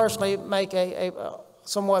 or personally make a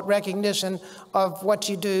somewhat recognition of what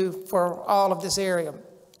you do for all of this area.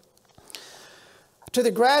 To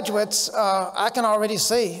the graduates, I can already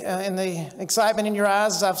see in the excitement in your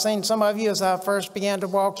eyes, as I've seen some of you as I first began to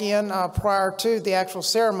walk in prior to the actual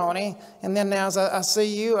ceremony. And then now as I see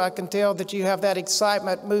you, I can tell that you have that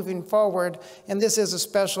excitement moving forward. And this is a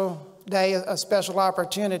special day, a special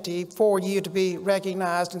opportunity for you to be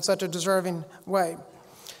recognized in such a deserving way.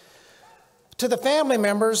 To the family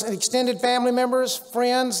members and extended family members,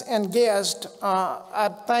 friends, and guests,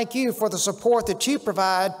 I thank you for the support that you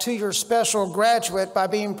provide to your special graduate by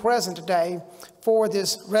being present today for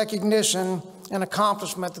this recognition and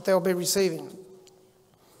accomplishment that they'll be receiving.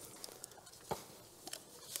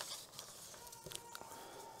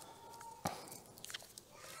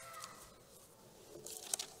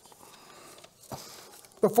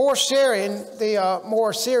 Before sharing the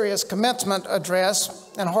more serious commencement address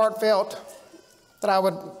and heartfelt that I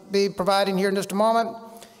would be providing here in just a moment,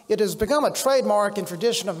 it has become a trademark and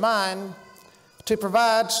tradition of mine to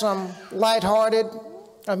provide some lighthearted,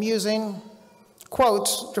 amusing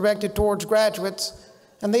quotes directed towards graduates,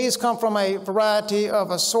 and these come from a variety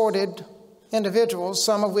of assorted individuals,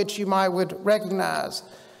 some of which you might would recognize.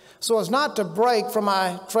 So as not to break from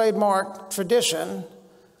my trademark tradition,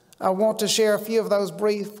 I want to share a few of those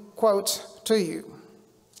brief quotes to you.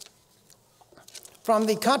 From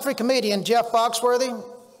the country comedian Jeff Foxworthy,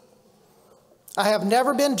 I have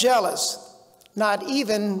never been jealous, not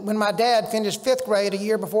even when my dad finished 5th grade a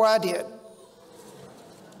year before I did.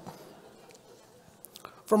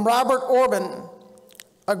 From Robert Orban,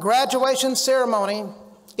 a graduation ceremony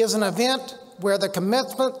is an event where the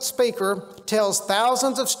commencement speaker tells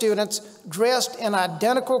thousands of students dressed in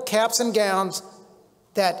identical caps and gowns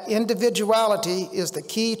that individuality is the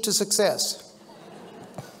key to success.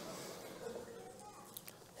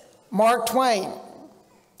 Mark Twain,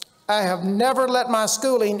 I have never let my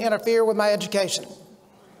schooling interfere with my education.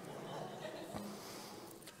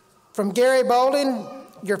 From Gary Bolden,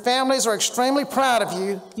 your families are extremely proud of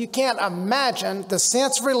you. You can't imagine the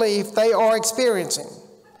sense of relief they are experiencing.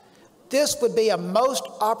 This would be a most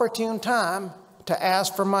opportune time to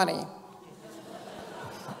ask for money.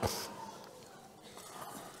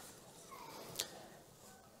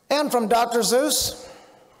 And from Dr. Zeus,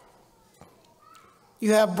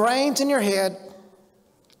 You have brains in your head.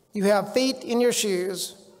 You have feet in your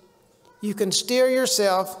shoes. You can steer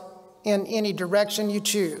yourself in any direction you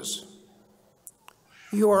choose.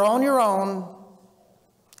 You are on your own,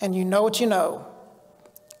 and you know what you know.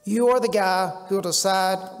 You are the guy who will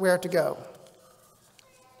decide where to go.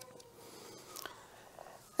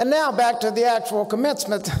 And now back to the actual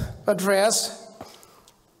commencement address.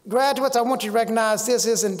 Graduates, I want you to recognize this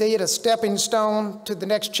is indeed a stepping stone to the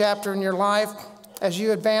next chapter in your life as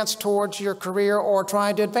you advance towards your career or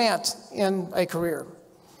trying to advance in a career.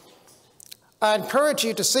 I encourage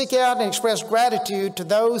you to seek out and express gratitude to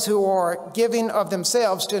those who are giving of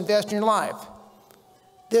themselves to invest in your life.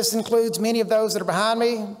 This includes many of those that are behind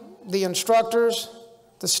me, the instructors,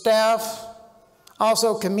 the staff,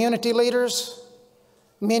 also community leaders,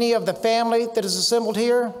 many of the family that is assembled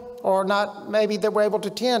here, or not maybe that were able to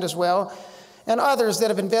attend as well, and others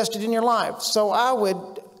that have invested in your life. So I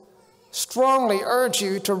would strongly urge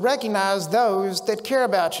you to recognize those that care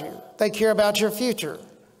about you. They care about your future.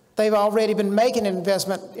 They've already been making an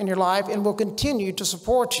investment in your life and will continue to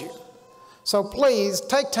support you. So please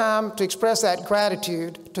take time to express that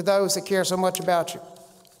gratitude to those that care so much about you.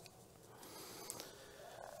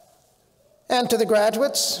 And to the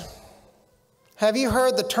graduates, have you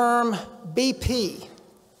heard the term BP?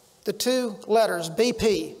 The two letters,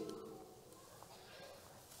 BP.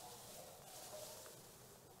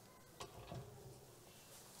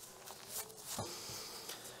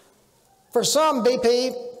 For some,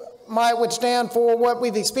 BP would stand for what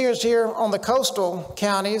we've experienced here on the coastal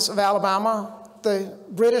counties of Alabama, the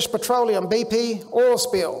British Petroleum BP oil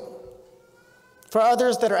spill. For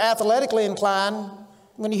others that are athletically inclined,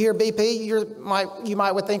 when you hear BP, you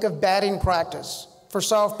might would think of batting practice for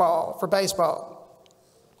softball, for baseball.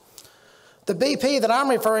 The BP that I'm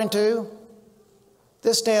referring to,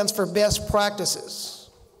 this stands for best practices.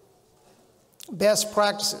 Best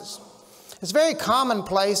practices. It's very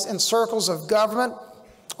commonplace in circles of government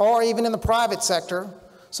or even in the private sector.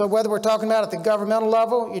 So whether we're talking about at the governmental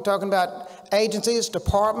level, you're talking about agencies,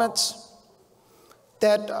 departments,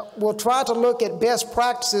 that will try to look at best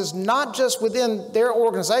practices, not just within their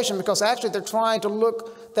organization, because actually they're trying to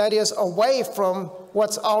look, that is, away from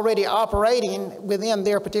what's already operating within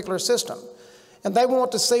their particular system. And they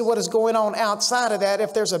want to see what is going on outside of that,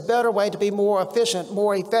 if there's a better way to be more efficient,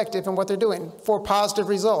 more effective in what they're doing for positive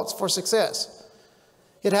results, for success.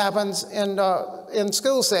 It happens in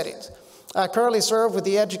school settings. I currently serve with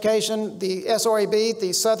the SREB,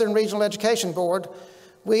 the Southern Regional Education Board.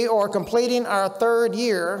 We are completing our third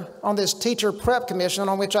year on this teacher prep commission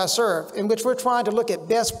on which I serve, in which we're trying to look at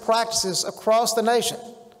best practices across the nation.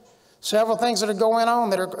 Several things that are going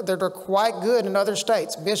on that are quite good in other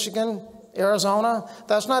states, Michigan, Arizona.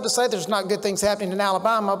 That's not to say there's not good things happening in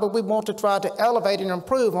Alabama, but we want to try to elevate and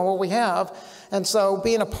improve on what we have. And so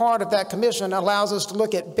being a part of that commission allows us to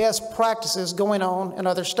look at best practices going on in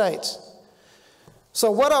other states. So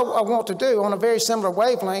what I want to do on a very similar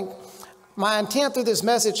wavelength, my intent through this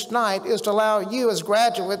message tonight is to allow you as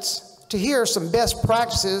graduates to hear some best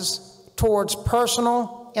practices towards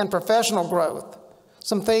personal and professional growth,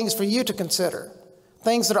 some things for you to consider,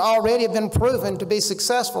 things that already have been proven to be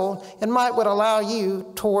successful and would allow you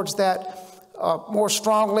towards that more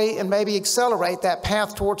strongly and maybe accelerate that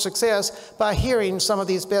path towards success by hearing some of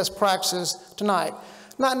these best practices tonight.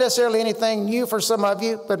 Not necessarily anything new for some of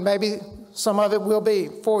you, but maybe some of it will be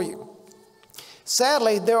for you.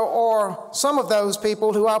 Sadly, there are some of those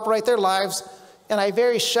people who operate their lives in a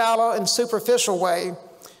very shallow and superficial way,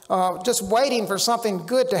 just waiting for something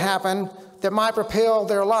good to happen that might propel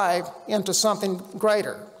their life into something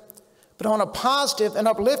greater. But on a positive and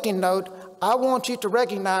uplifting note, I want you to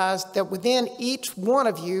recognize that within each one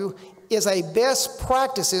of you is a best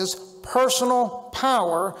practices personal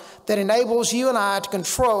power that enables you and I to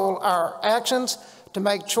control our actions, to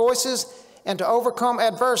make choices, and to overcome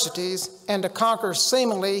adversities and to conquer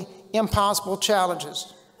seemingly impossible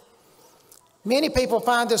challenges. Many people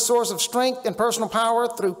find this source of strength and personal power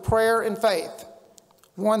through prayer and faith,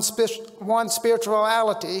 one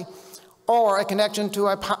spirituality, or a connection to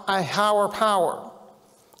a higher power.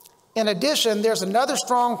 In addition, there's another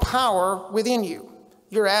strong power within you,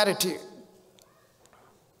 your attitude.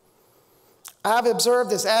 I've observed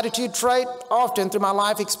this attitude trait often through my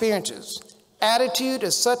life experiences. Attitude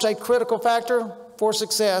is such a critical factor for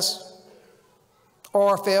success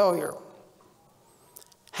or failure.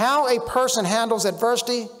 How a person handles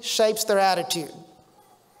adversity shapes their attitude.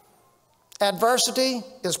 Adversity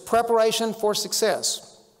is preparation for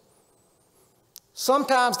success.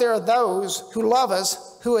 Sometimes there are those who love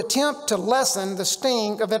us who attempt to lessen the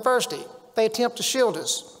sting of adversity. They attempt to shield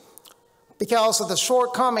us because of the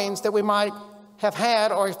shortcomings that we might have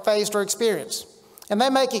had or faced or experienced, and they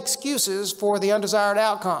make excuses for the undesired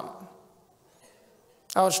outcome.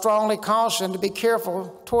 I would strongly caution to be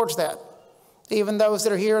careful towards that, even those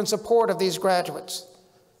that are here in support of these graduates.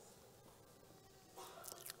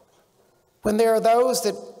 When there are those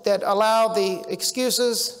that allow the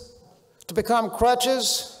excuses to become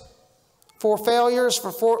crutches for failures,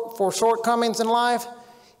 for shortcomings in life,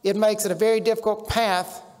 it makes it a very difficult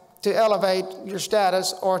path to elevate your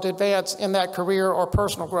status or to advance in that career or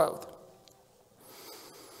personal growth.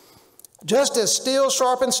 Just as steel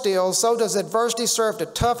sharpens steel, so does adversity serve to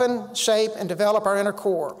toughen, shape, and develop our inner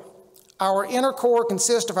core. Our inner core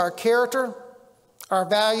consists of our character, our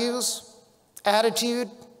values, attitude,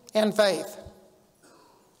 and faith.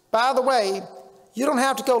 By the way, you don't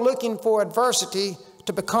have to go looking for adversity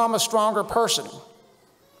to become a stronger person.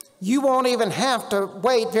 You won't even have to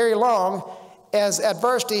wait very long, as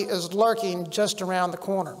adversity is lurking just around the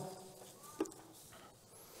corner.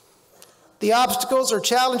 The obstacles or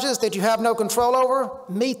challenges that you have no control over,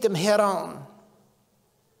 meet them head on.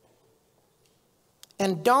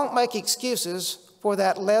 And don't make excuses for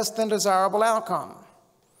that less than desirable outcome.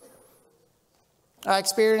 I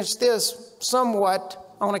experienced this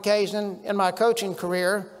somewhat on occasion in my coaching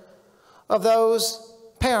career of those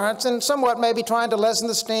parents, and somewhat maybe trying to lessen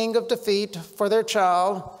the sting of defeat for their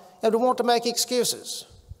child, and would want to make excuses.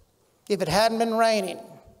 If it hadn't been raining,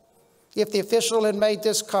 if the official had made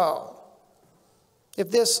this call,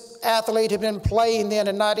 if this athlete had been playing then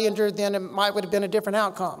and not injured, then it would have been a different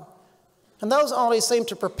outcome. And those only seem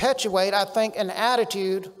to perpetuate, I think, an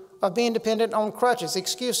attitude of being dependent on crutches,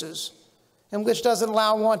 excuses, and which doesn't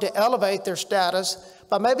allow one to elevate their status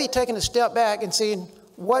by maybe taking a step back and seeing,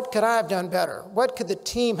 what could I have done better? What could the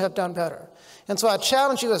team have done better? And so I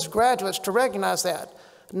challenge you as graduates to recognize that,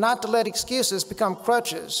 not to let excuses become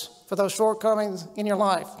crutches for those shortcomings in your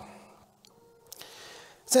life.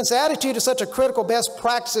 Since attitude is such a critical best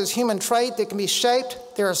practices human trait that can be shaped,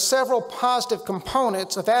 there are several positive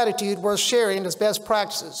components of attitude worth sharing as best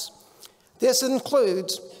practices. This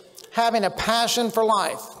includes having a passion for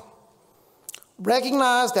life.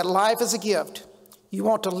 Recognize that life is a gift. You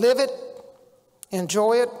want to live it,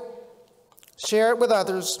 enjoy it, share it with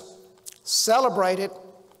others, celebrate it,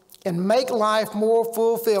 and make life more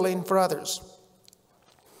fulfilling for others.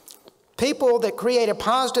 People that create a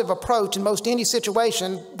positive approach in most any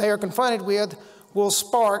situation they are confronted with will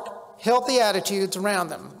spark healthy attitudes around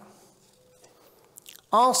them.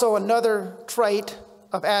 Also, another trait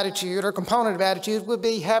of attitude or component of attitude would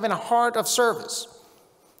be having a heart of service.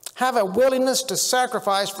 Have a willingness to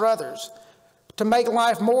sacrifice for others, to make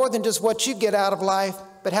life more than just what you get out of life,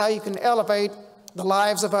 but how you can elevate the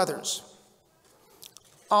lives of others.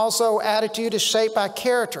 Also, attitude is shaped by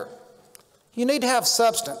character. You need to have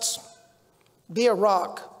substance. Be a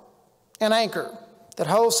rock, an anchor that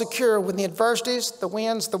holds secure when the adversities, the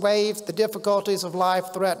winds, the waves, the difficulties of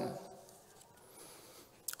life threaten.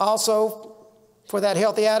 Also, for that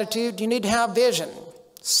healthy attitude, you need to have vision.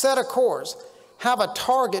 Set a course. Have a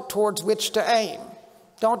target towards which to aim.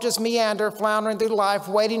 Don't just meander, floundering through life,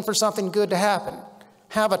 waiting for something good to happen.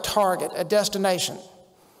 Have a target, a destination.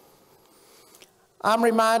 I'm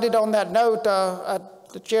reminded on that note, I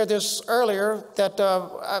shared this earlier, that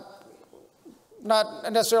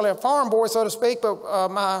not necessarily a farm boy, so to speak, but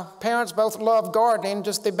my parents both loved gardening,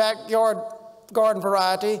 just the backyard garden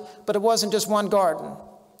variety, but it wasn't just one garden.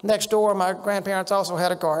 Next door, my grandparents also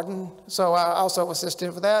had a garden, so I also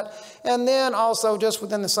assisted with that. And then also just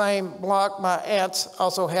within the same block, my aunts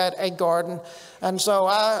also had a garden. And so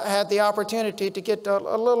I had the opportunity to get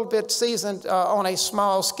a little bit seasoned on a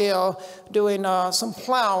small scale, doing some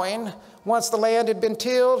plowing once the land had been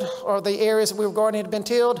tilled, or the areas that we were gardening had been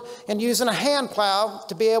tilled, and using a hand plow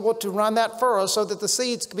to be able to run that furrow so that the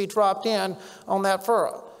seeds could be dropped in on that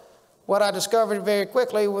furrow. What I discovered very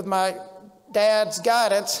quickly with my Dad's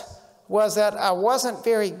guidance was that I wasn't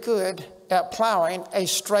very good at plowing a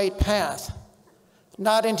straight path.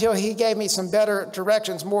 Not until he gave me some better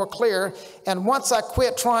directions, more clear, and once I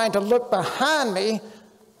quit trying to look behind me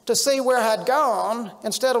to see where I'd gone,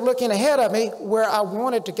 instead of looking ahead of me where I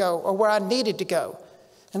wanted to go or where I needed to go.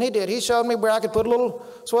 And he did. He showed me where I could put a little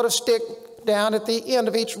sort of stick down at the end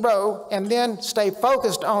of each row and then stay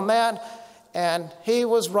focused on that, and he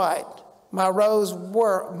was right. My rows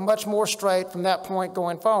were much more straight from that point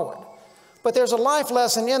going forward. But there's a life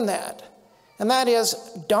lesson in that, and that is,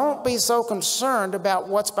 don't be so concerned about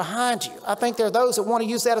what's behind you. I think there are those that want to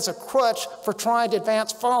use that as a crutch for trying to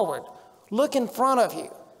advance forward. Look in front of you.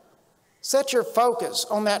 Set your focus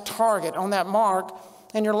on that target, on that mark,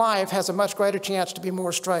 and your life has a much greater chance to be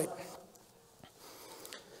more straight.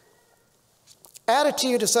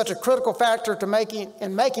 Attitude is such a critical factor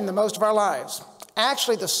in making the most of our lives.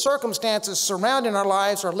 Actually, the circumstances surrounding our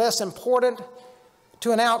lives are less important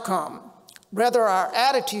to an outcome. Rather, our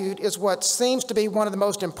attitude is what seems to be one of the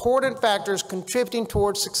most important factors contributing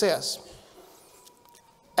towards success.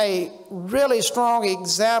 A really strong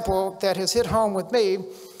example that has hit home with me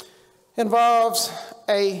involves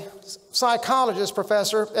a psychologist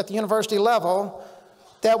professor at the university level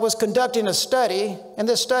that was conducting a study, and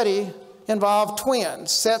this study involved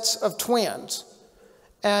twins, sets of twins.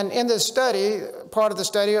 And in this study, part of the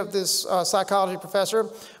study of this psychology professor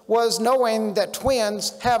was knowing that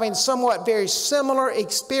twins having somewhat very similar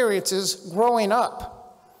experiences growing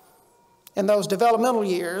up in those developmental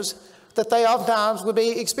years, that they oftentimes would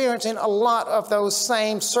be experiencing a lot of those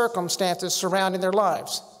same circumstances surrounding their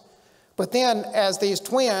lives. But then as these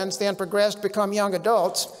twins then progressed to become young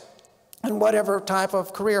adults in whatever type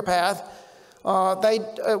of career path,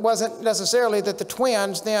 it wasn't necessarily that the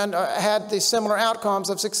twins then had the similar outcomes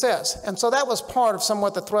of success. And so that was part of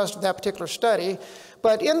somewhat the thrust of that particular study.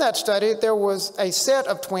 But in that study, there was a set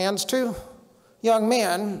of twins, two young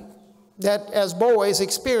men, that as boys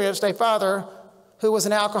experienced a father who was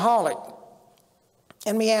an alcoholic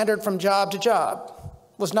and meandered from job to job,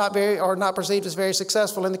 was not perceived as very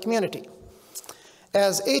successful in the community.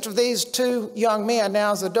 As each of these two young men,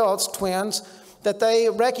 now as adults, twins, that they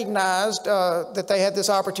recognized that they had this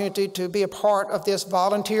opportunity to be a part of this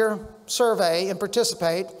volunteer survey and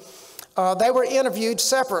participate, they were interviewed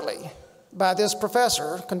separately by this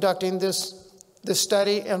professor conducting this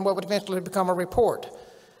study and what would eventually become a report.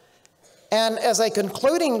 And as a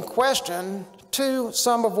concluding question to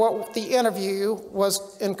some of what the interview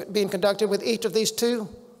was being conducted with each of these two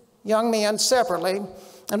young men separately,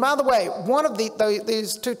 and by the way, one of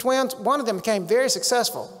these two twins, one of them became very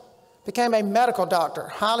successful, became a medical doctor,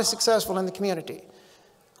 highly successful in the community,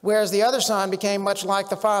 whereas the other son became much like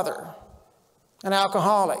the father, an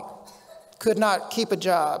alcoholic, could not keep a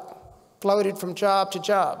job, floated from job to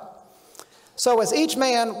job. So as each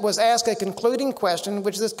man was asked a concluding question,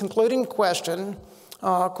 which this concluding question,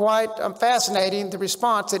 quite fascinating, the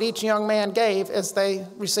response that each young man gave as they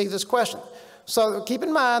received this question. So keep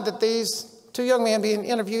in mind that these two young men being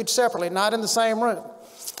interviewed separately, not in the same room.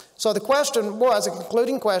 So the question was, a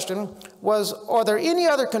concluding question was, are there any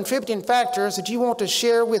other contributing factors that you want to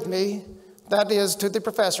share with me, that is to the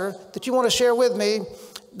professor, that you want to share with me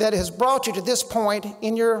that has brought you to this point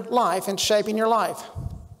in your life and shaping your life?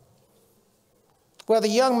 Well, the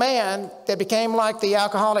young man that became like the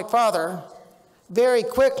alcoholic father very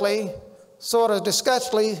quickly, sort of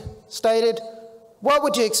disgustedly stated, "What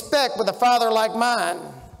would you expect with a father like mine?"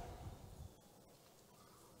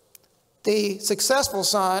 The successful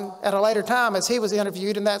son, at a later time, as he was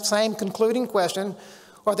interviewed in that same concluding question,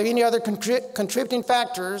 are there any other contributing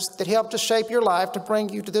factors that helped to shape your life to bring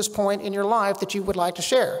you to this point in your life that you would like to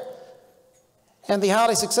share? And the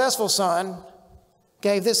highly successful son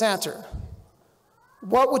gave this answer: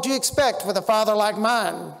 "What would you expect with a father like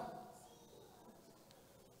mine?"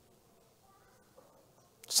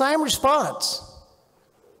 Same response.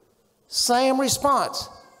 Same response.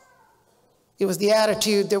 It was the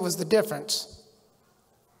attitude that was the difference.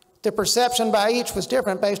 The perception by each was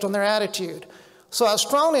different based on their attitude. So I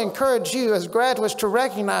strongly encourage you as graduates to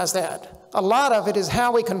recognize that. A lot of it is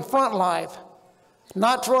how we confront life,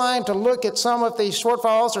 not trying to look at some of the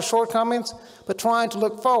shortfalls or shortcomings, but trying to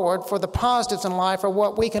look forward for the positives in life or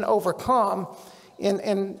what we can overcome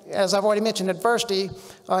in as I've already mentioned, adversity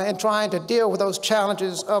and trying to deal with those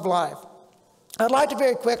challenges of life. I'd like to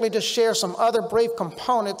very quickly just share some other brief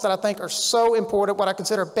components that I think are so important, what I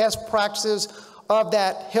consider best practices of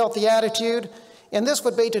that healthy attitude. And this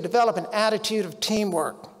would be to develop an attitude of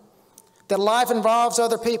teamwork, that life involves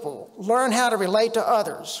other people. Learn how to relate to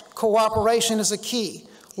others. Cooperation is a key.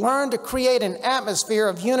 Learn to create an atmosphere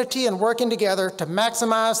of unity and working together to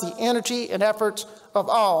maximize the energy and efforts of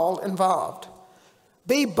all involved.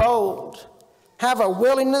 Be bold. Have a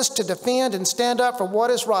willingness to defend and stand up for what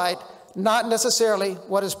is right, not necessarily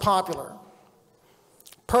what is popular.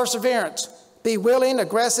 Perseverance. Be willing,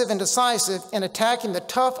 aggressive, and decisive in attacking the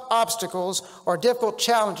tough obstacles or difficult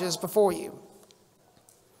challenges before you.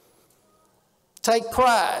 Take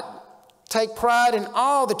pride. Take pride in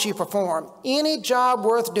all that you perform. Any job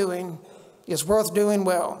worth doing is worth doing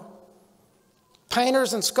well.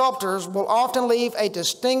 Painters and sculptors will often leave a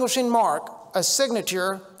distinguishing mark, a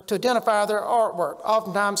signature, to identify their artwork,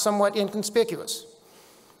 oftentimes somewhat inconspicuous.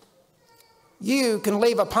 You can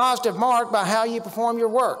leave a positive mark by how you perform your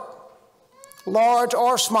work, large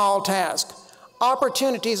or small tasks.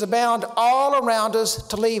 Opportunities abound all around us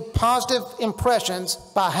to leave positive impressions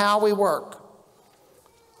by how we work.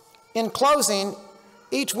 In closing,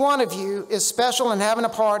 each one of you is special and having a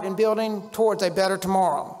part in building towards a better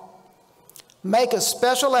tomorrow. Make a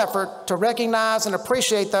special effort to recognize and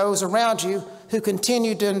appreciate those around you who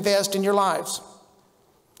continue to invest in your lives.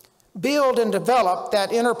 Build and develop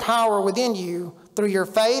that inner power within you through your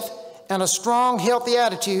faith and a strong, healthy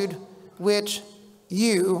attitude which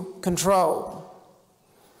you control.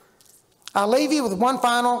 I'll leave you with one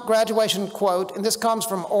final graduation quote, and this comes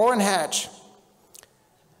from Orrin Hatch.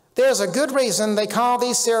 There's a good reason they call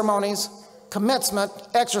these ceremonies commencement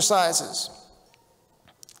exercises.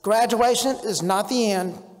 Graduation is not the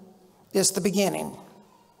end, it's the beginning.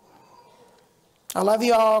 I love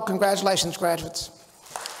you all. Congratulations, graduates.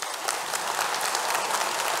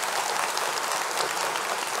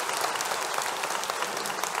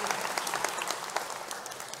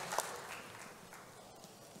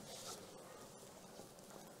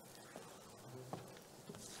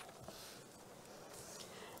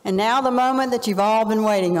 And now the moment that you've all been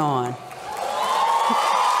waiting on.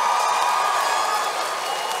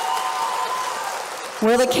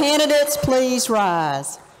 Will the candidates please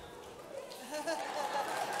rise?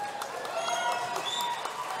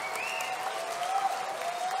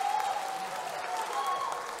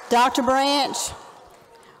 Dr. Branch,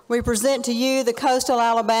 we present to you the Coastal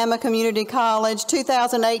Alabama Community College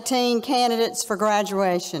 2018 candidates for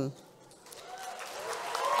graduation.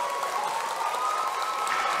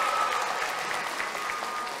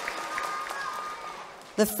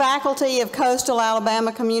 The faculty of Coastal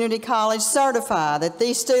Alabama Community College certify that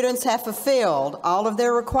these students have fulfilled all of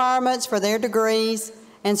their requirements for their degrees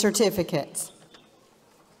and certificates.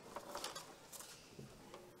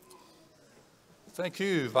 Thank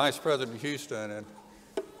you, Vice President Houston. And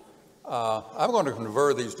I'm going to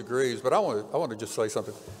confer these degrees, but I want to just say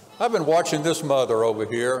something. I've been watching this mother over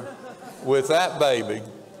here with that baby,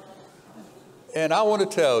 and I want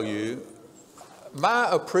to tell you, my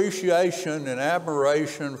appreciation and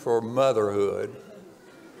admiration for motherhood,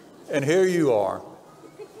 and here you are.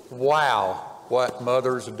 Wow, what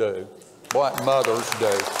mothers do. What mothers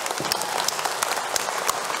do.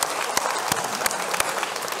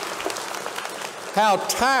 How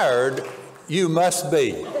tired you must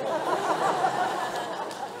be.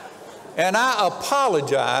 And I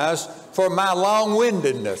apologize for my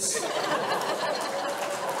long-windedness.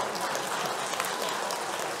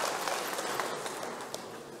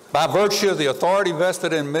 By virtue of the authority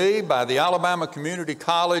vested in me by the Alabama Community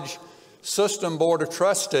College System Board of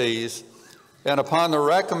Trustees, and upon the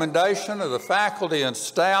recommendation of the faculty and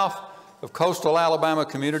staff of Coastal Alabama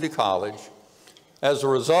Community College, as a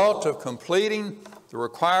result of completing the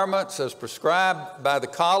requirements as prescribed by the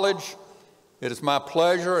college, it is my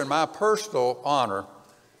pleasure and my personal honor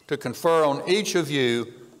to confer on each of you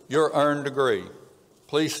your earned degree.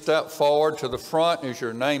 Please step forward to the front as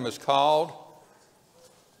your name is called.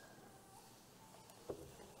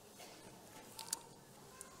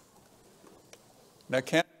 Now,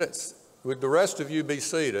 candidates, would the rest of you be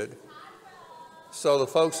seated so the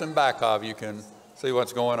folks in back of you can see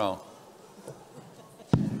what's going on?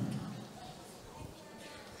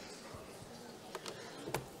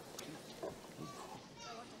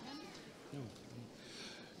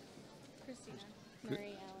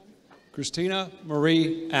 Christina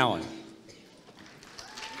Marie Allen.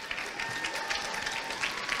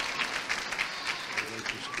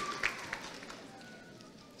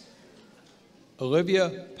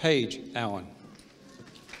 Olivia Page Allen.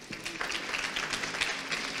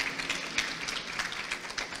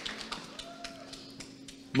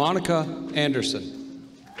 Monica Anderson.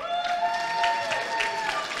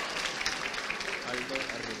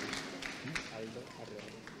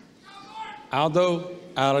 Aldo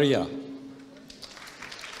Aria.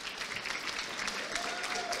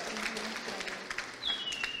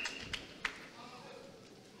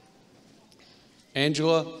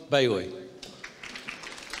 Angela Bailey.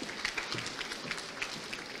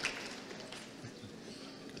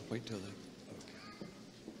 Wait till they. Okay.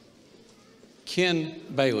 Ken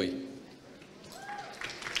Bailey.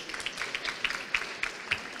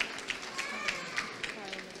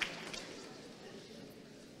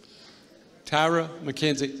 Tyra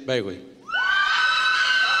Mackenzie Bailey.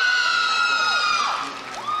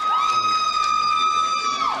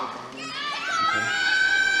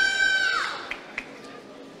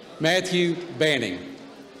 Matthew Banning.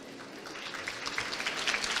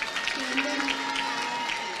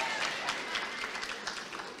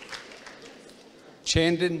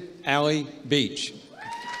 Chandon Alley Beach.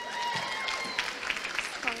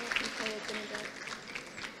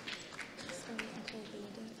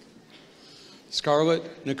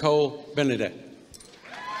 Scarlett Nicole Benedette.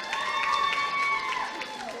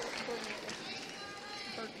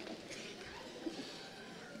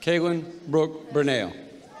 Kaylin Brooke Burnell.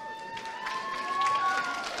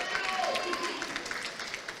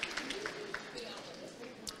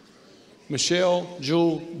 Michelle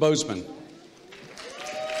Jewel Bozeman.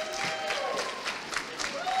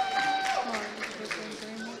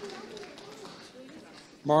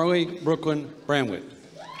 Marley Brooklyn Bramwitt.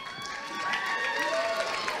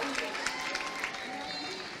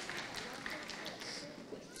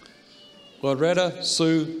 Loretta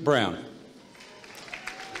Sue Brown.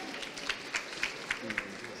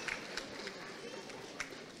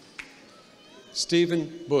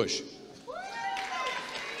 Stephen Bush.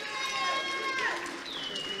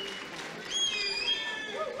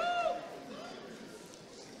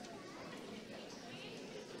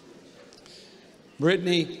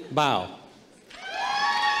 Brittany Bow.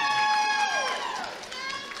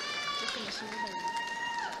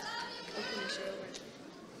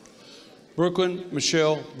 Brooklyn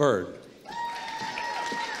Michelle Bird.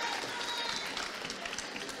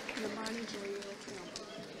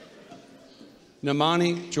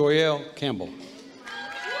 Namani Joyelle Campbell.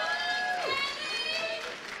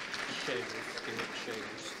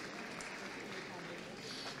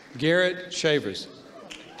 Garrett Shavers.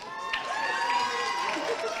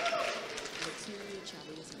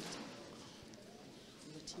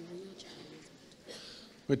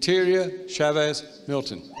 Materia Chavez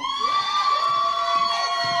Milton.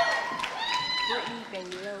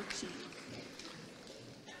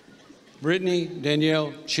 Brittany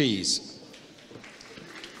Danielle Cheese.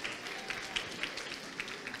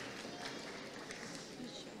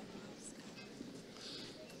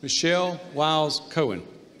 Michelle Wiles Cohen.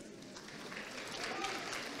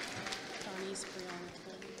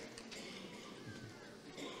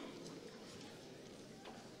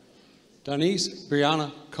 Denise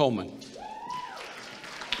Brianna Coleman.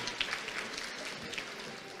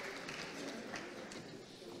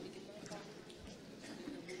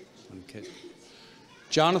 Okay.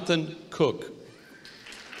 Jonathan Cook.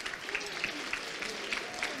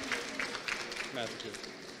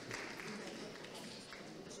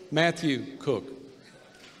 Matthew Cook.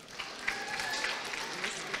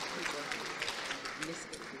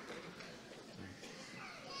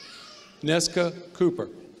 Neska Cooper.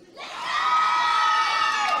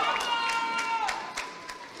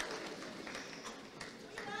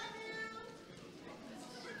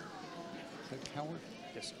 Coward?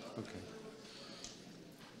 Yes. Okay.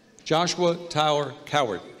 Joshua Tyler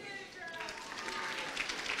Coward.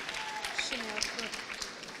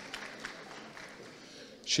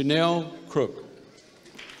 Chanel Crook.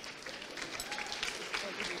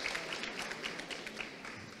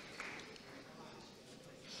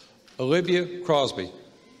 Olivia Crosby.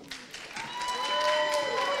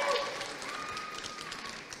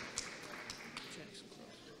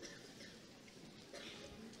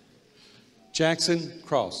 Jackson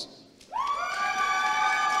Cross.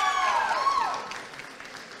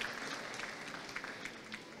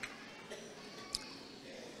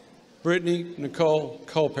 Brittany Nicole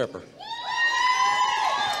Culpepper.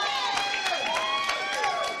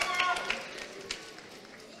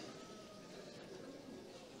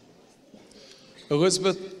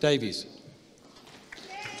 Elizabeth Davies.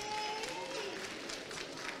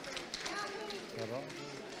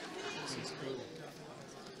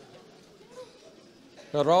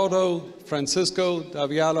 Geraldo Francisco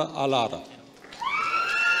Daviala Alada.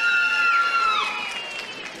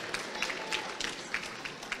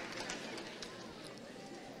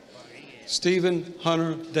 Stephen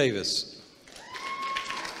Hunter Davis.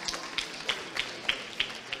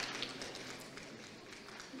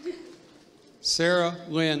 Sarah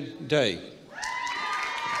Lynn Day.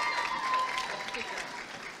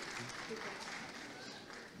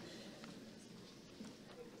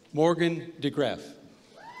 Morgan DeGraff.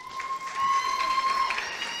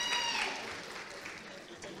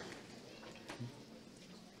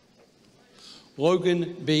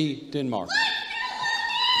 Logan B. Denmark.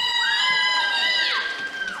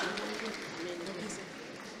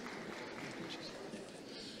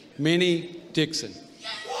 Minnie Dixon.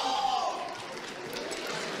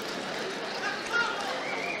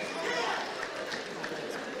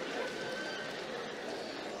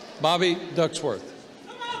 Bobby Ducksworth.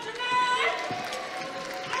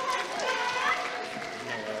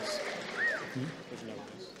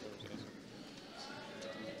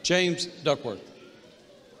 James Duckworth.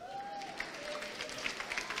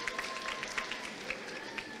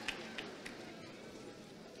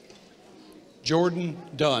 Jordan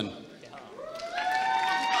Dunn.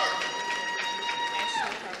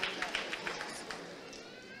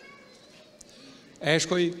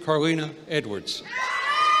 Ashley Carlina Edwards.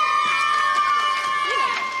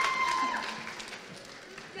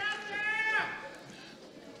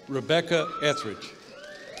 Rebecca Etheridge.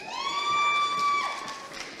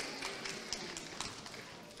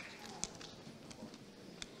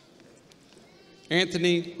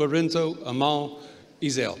 Anthony Lorenzo Amal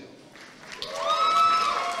Ezel.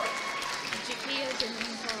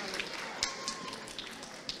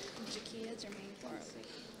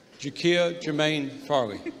 Jakia Jermaine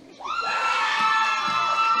Farley.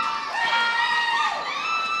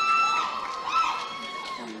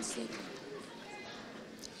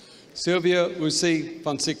 Sylvia Lucy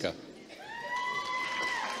Fonseca.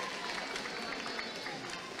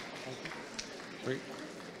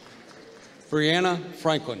 Brianna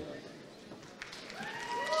Franklin.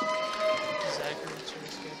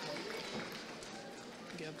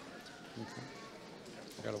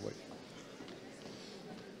 I gotta wait.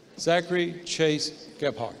 Zachary Chase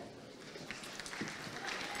Gebhardt.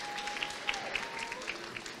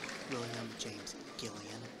 William James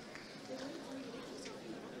Gillian.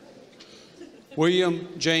 William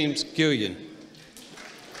James Gillian.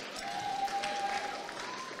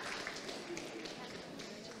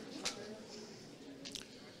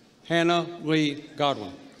 Hannah Lee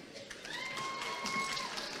Godwin.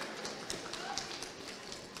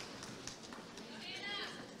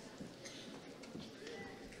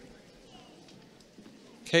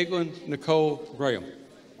 Caitlin Nicole Graham.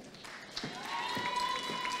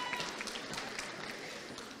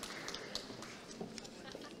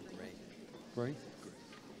 Gray.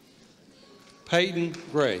 Peyton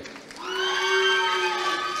Gray.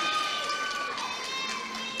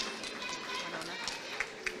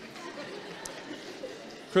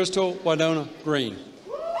 Crystal Winona Green.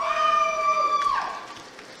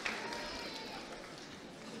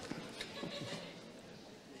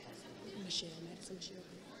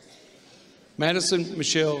 Madison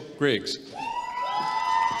Michelle Griggs.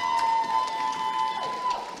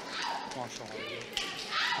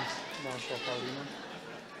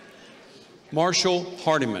 Marshall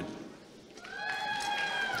Hardiman.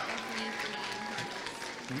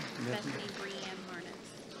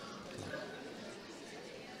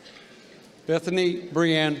 Bethany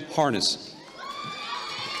Brianne Harness.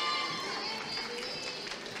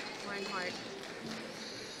 Lauren Hart.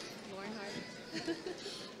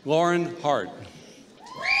 Lauren Hart.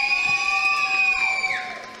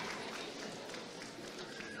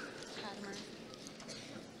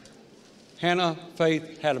 Hannah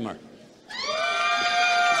Faith Hadimer.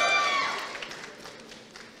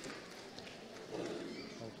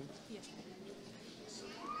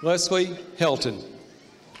 Leslie Helton.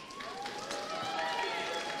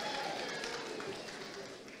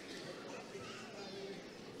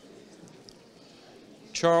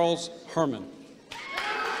 Charles Herman.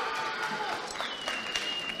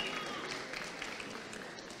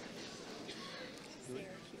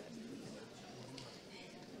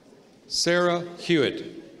 Sarah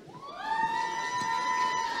Hewitt.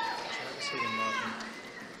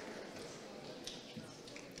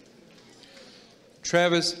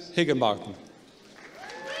 Travis Higginbotham.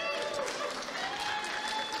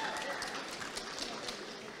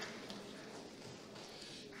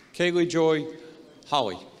 Kaylee Joy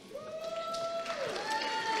Holly.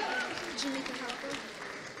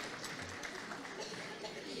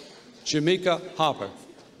 Jamaica Hopper.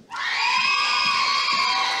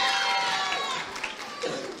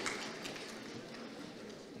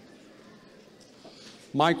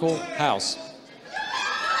 Michael House.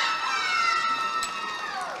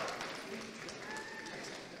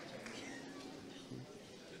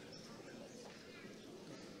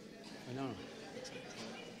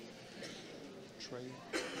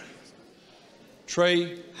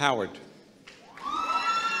 Trey Howard.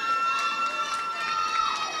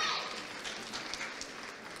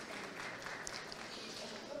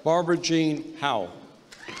 Barbara Jean Howell.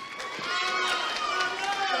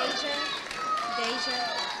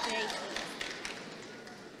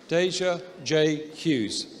 Deja J.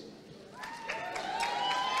 Hughes.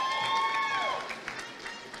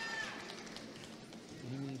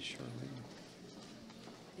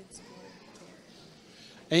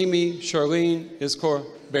 Amy Charlene Iskor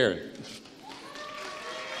Barrett.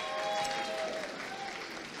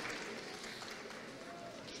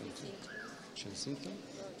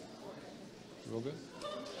 Roga.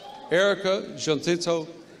 Erica Joncito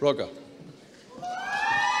Roga.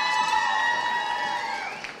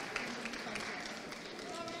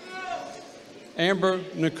 Amber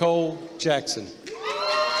Nicole Jackson.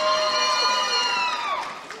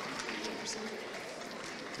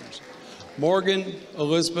 Morgan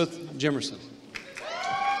Elizabeth Jimerson.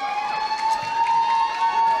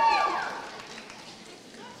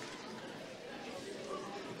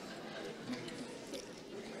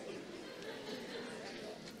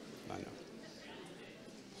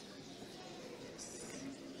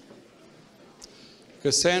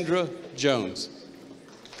 Cassandra Jones.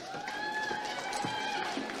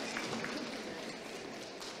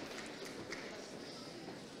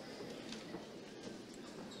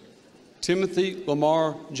 Timothy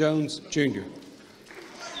Lamar Jones, Jr.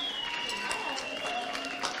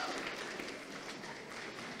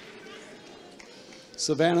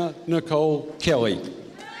 Savannah Nicole Kelly.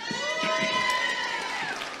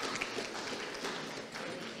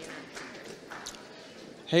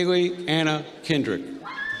 Haley Anna Kendrick.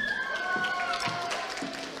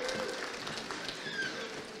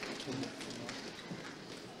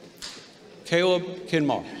 Caleb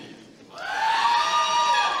Kinmar.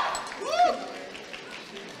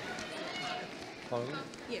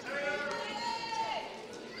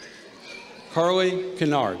 Carly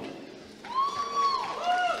Kennard.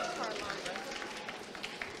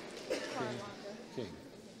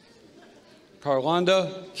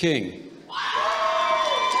 Carlonda King.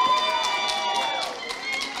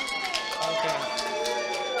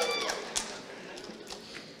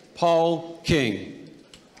 Paul King.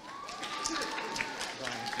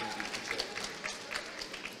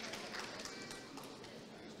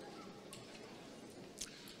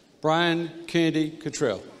 Brian Kennedy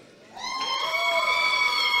Cottrell.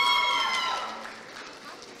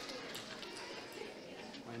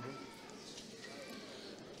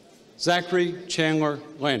 Zachary Chandler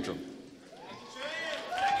Landrum.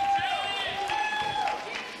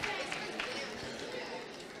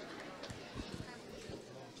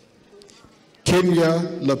 Kenya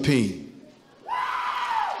Lapine.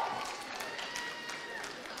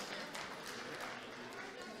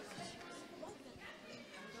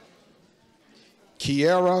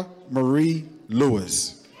 Kiara Marie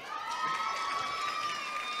Lewis.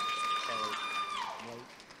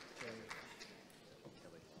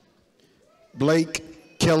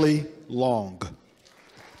 Blake Kelly Long.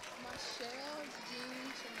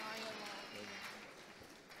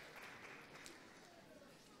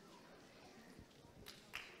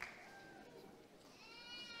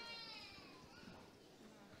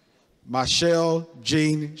 Michelle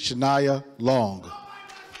Jean Shania Long.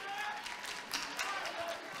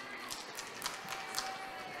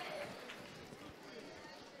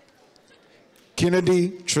 Kennedy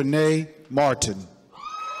Trinae Martin.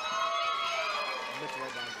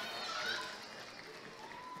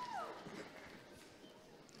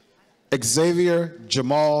 Xavier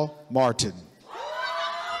Jamal Martin.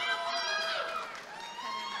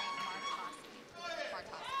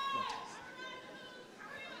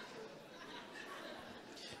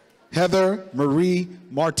 Heather Marie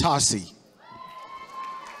Martasi.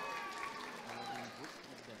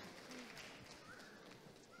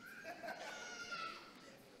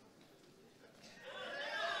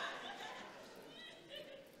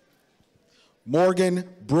 Morgan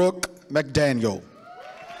Brooke McDaniel.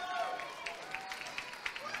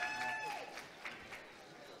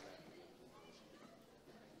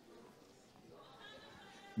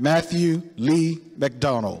 Matthew Lee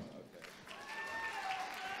McDonald.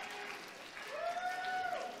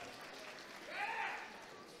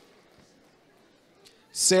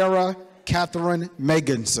 Sarah Catherine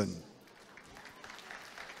Meganson.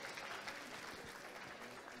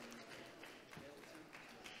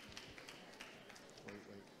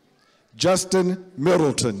 Justin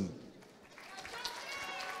Middleton.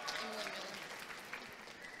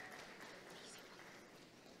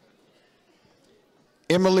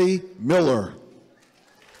 Emily Miller.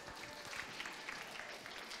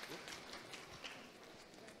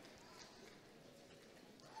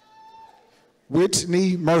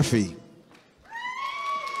 Whitney Murphy.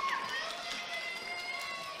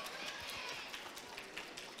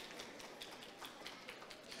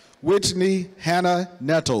 Whitney Hannah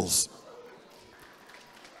Nettles.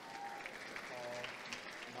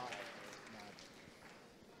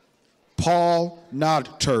 Paul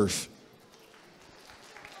Nodturf.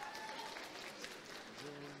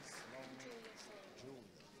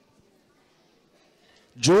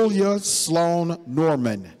 Julia Sloan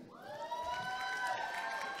Norman.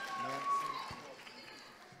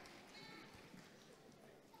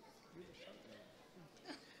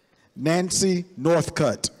 Nancy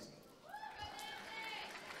Northcutt.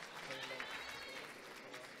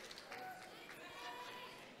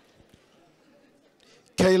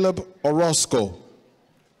 Caleb Orozco.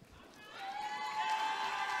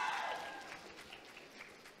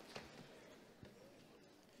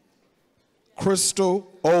 Crystal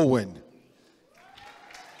Owen.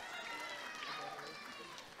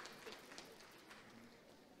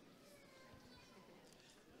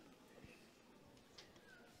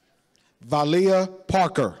 Valia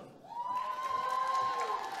Parker.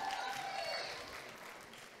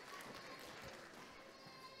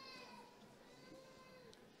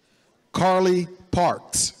 Carly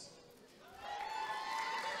Parks.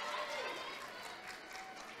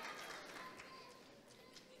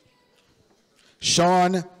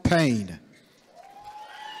 Sean Payne.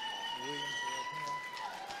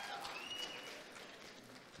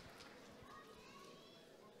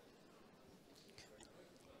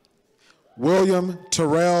 William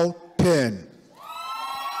Terrell Penn.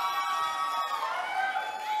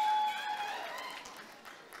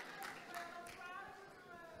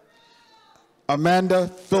 Amanda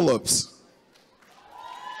Phillips.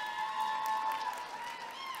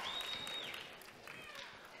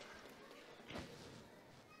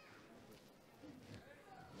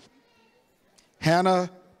 Hannah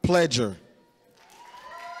Pledger.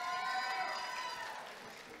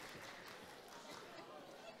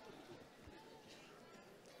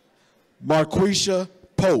 Marquisha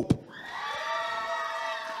Pope.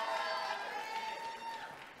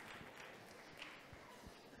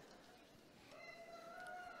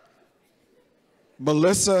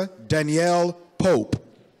 Melissa Danielle Pope.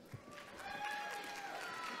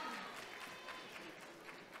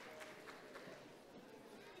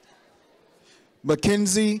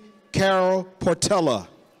 Mackenzie Carol Portella.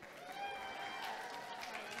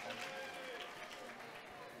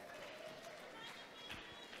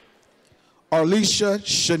 Arlisha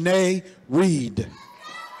Shanae Reed.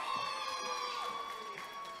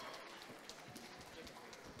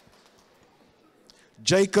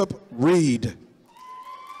 Jacob Reed.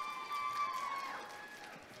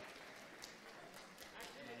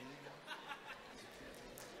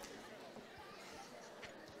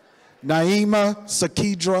 Naima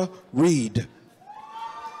Sakidra Reed.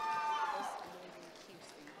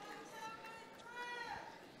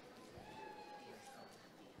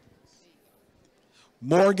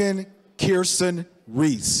 Morgan Kirsten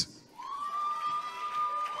Reese.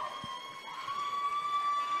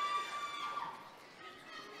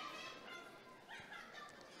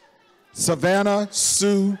 Savannah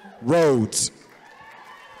Sue Rhodes.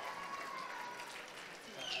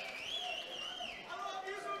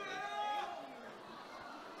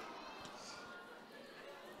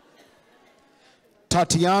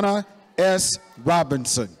 Tatiana S.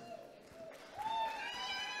 Robinson.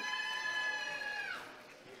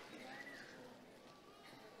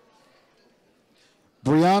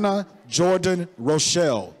 Brianna Jordan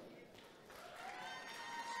Rochelle.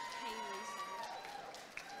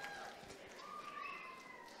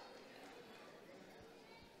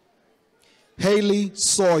 Haley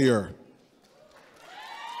Sawyer.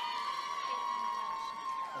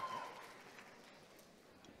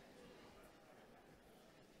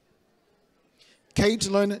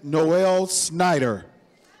 Caitlin Noel Snyder.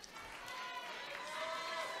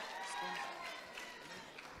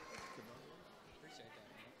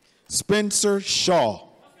 Spencer Shaw.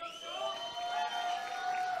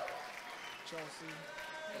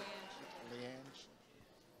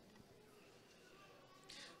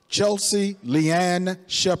 Chelsea Leanne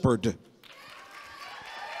Shepard.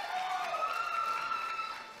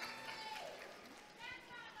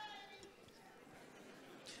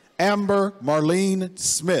 Amber Marlene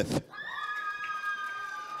Smith.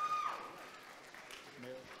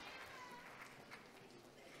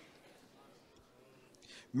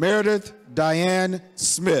 Meredith Diane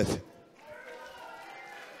Smith.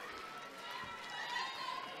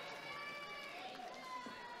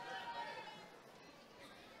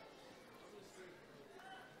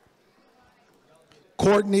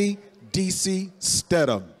 Courtney D.C.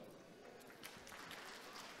 Stedham.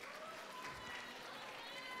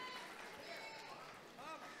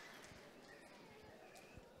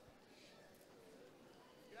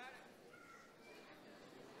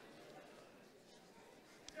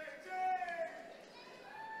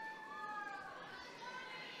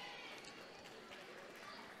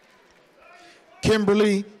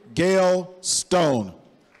 Kimberly Gail Stone.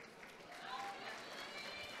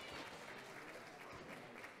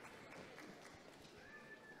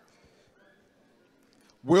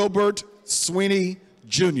 Wilbert Sweeney,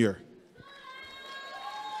 Jr.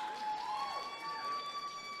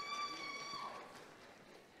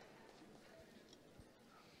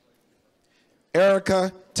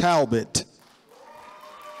 Erica Talbot.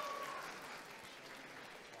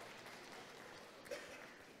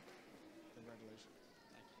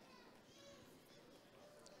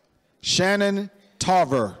 Shannon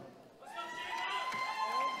Tarver.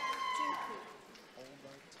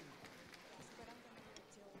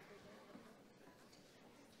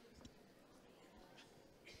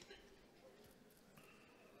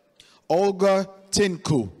 Olga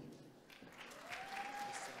Tinku.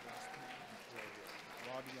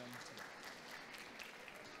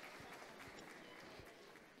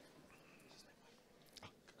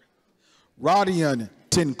 Radian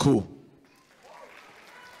Tinku.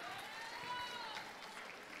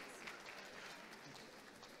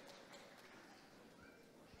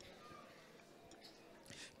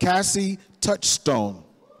 Cassie Touchstone.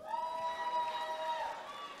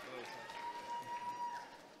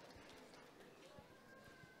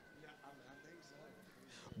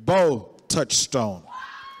 Bo Touchstone.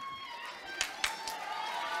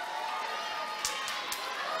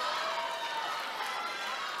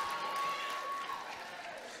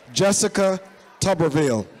 Jessica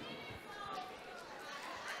Tuberville.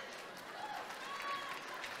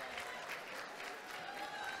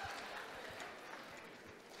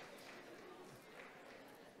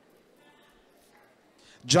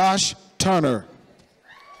 Josh Turner.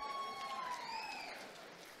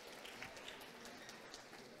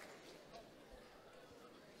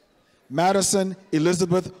 Madison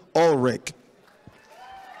Elizabeth Ulrich.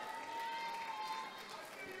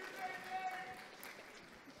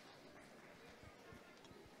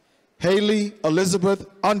 Haley Elizabeth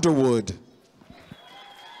Underwood.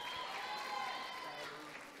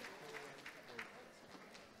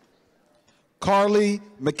 Carly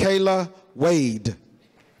Michaela Wade.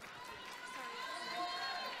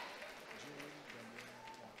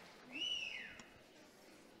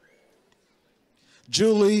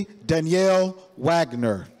 Julie Danielle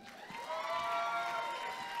Wagner.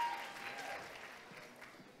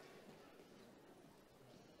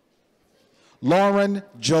 Lauren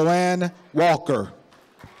Joanne Walker.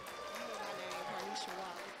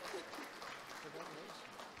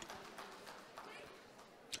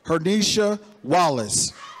 Hernisha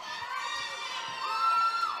Wallace.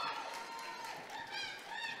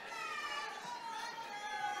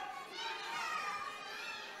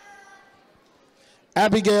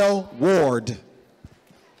 Abigail Ward.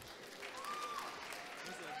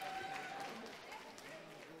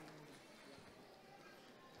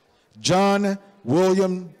 John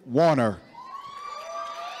William Warner.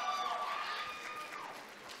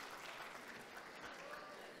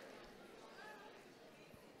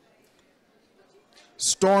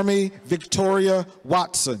 Stormy Victoria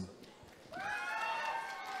Watson.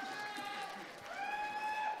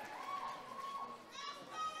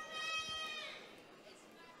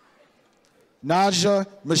 Naja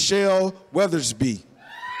Michelle Weathersby.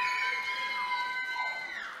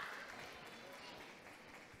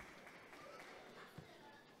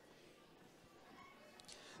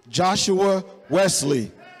 Joshua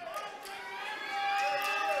Wesley.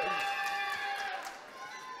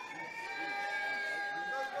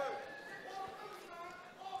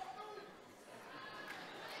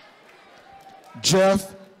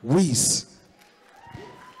 Jeff Weiss.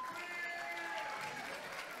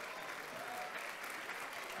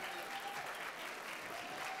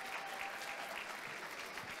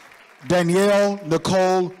 Danielle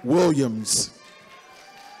Nicole Williams.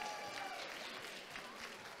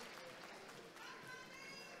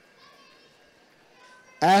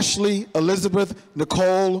 Ashley Elizabeth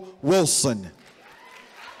Nicole Wilson.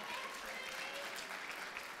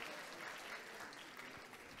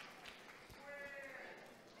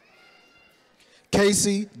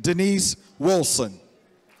 Casey Denise Wilson.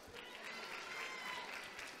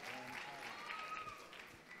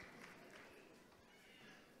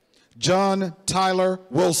 John Tyler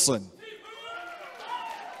Wilson.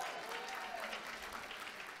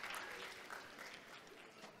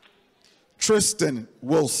 Tristan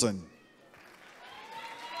Wilson.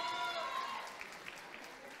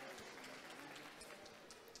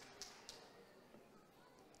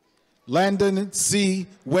 Landon C.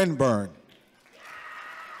 Winburn.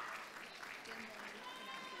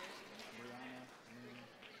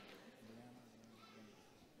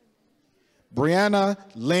 Brianna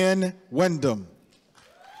Lynn Wyndham.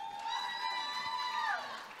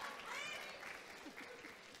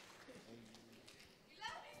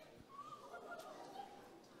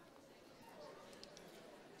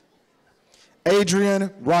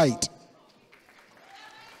 Adrian Wright.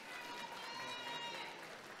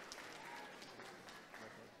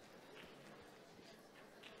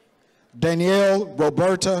 Danielle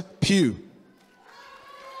Roberta Pugh.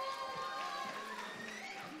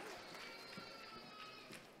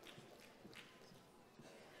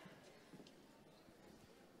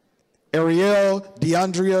 Ariel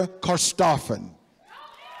DeAndrea Karstoffen.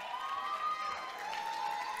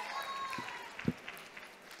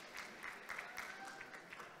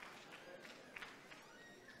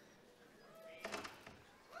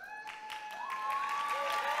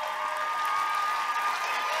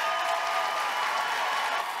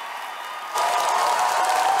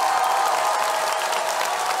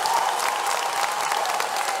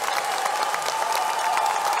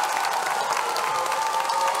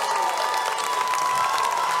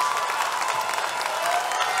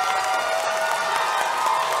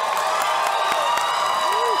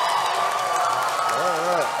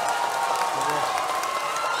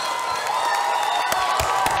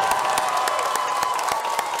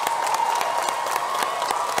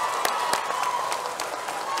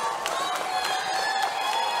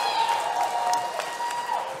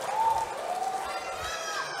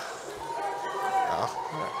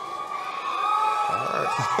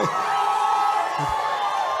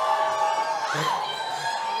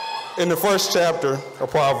 In the first chapter of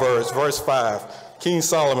Proverbs, verse 5, King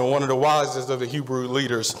Solomon, one of the wisest of the Hebrew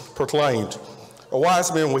leaders, proclaimed, "A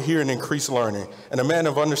wise man will hear and increase learning, and a man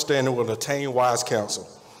of understanding will attain wise counsel."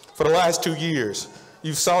 For the last 2 years,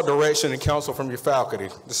 you've sought direction and counsel from your faculty,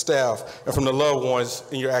 the staff, and from the loved ones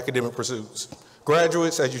in your academic pursuits.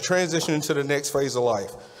 Graduates, as you transition into the next phase of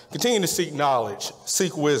life, continue to seek knowledge,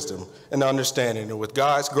 seek wisdom, and understanding, and with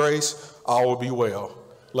God's grace, all will be well.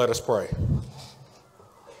 Let us pray.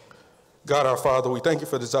 God our Father, we thank you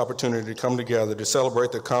for this opportunity to come together to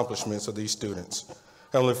celebrate the accomplishments of these students.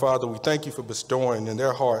 Heavenly Father, we thank you for bestowing in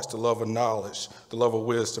their hearts the love of knowledge, the love of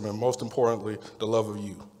wisdom, and most importantly, the love of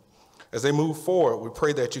you. As they move forward, we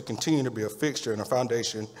pray that you continue to be a fixture and a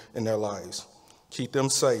foundation in their lives. Keep them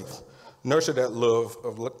safe, nurture that love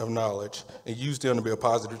of knowledge, and use them to be a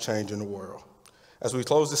positive change in the world. As we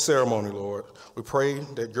close this ceremony, Lord, we pray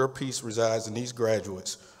that your peace resides in these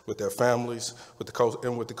graduates, with their families,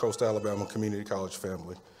 and with the Coastal Alabama Community College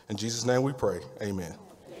family. In Jesus' name we pray, amen.